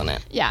still in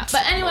it. Yeah,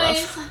 but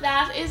anyways,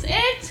 that is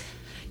it.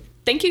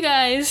 Thank you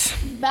guys.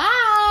 Bye.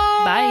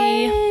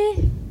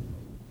 Bye.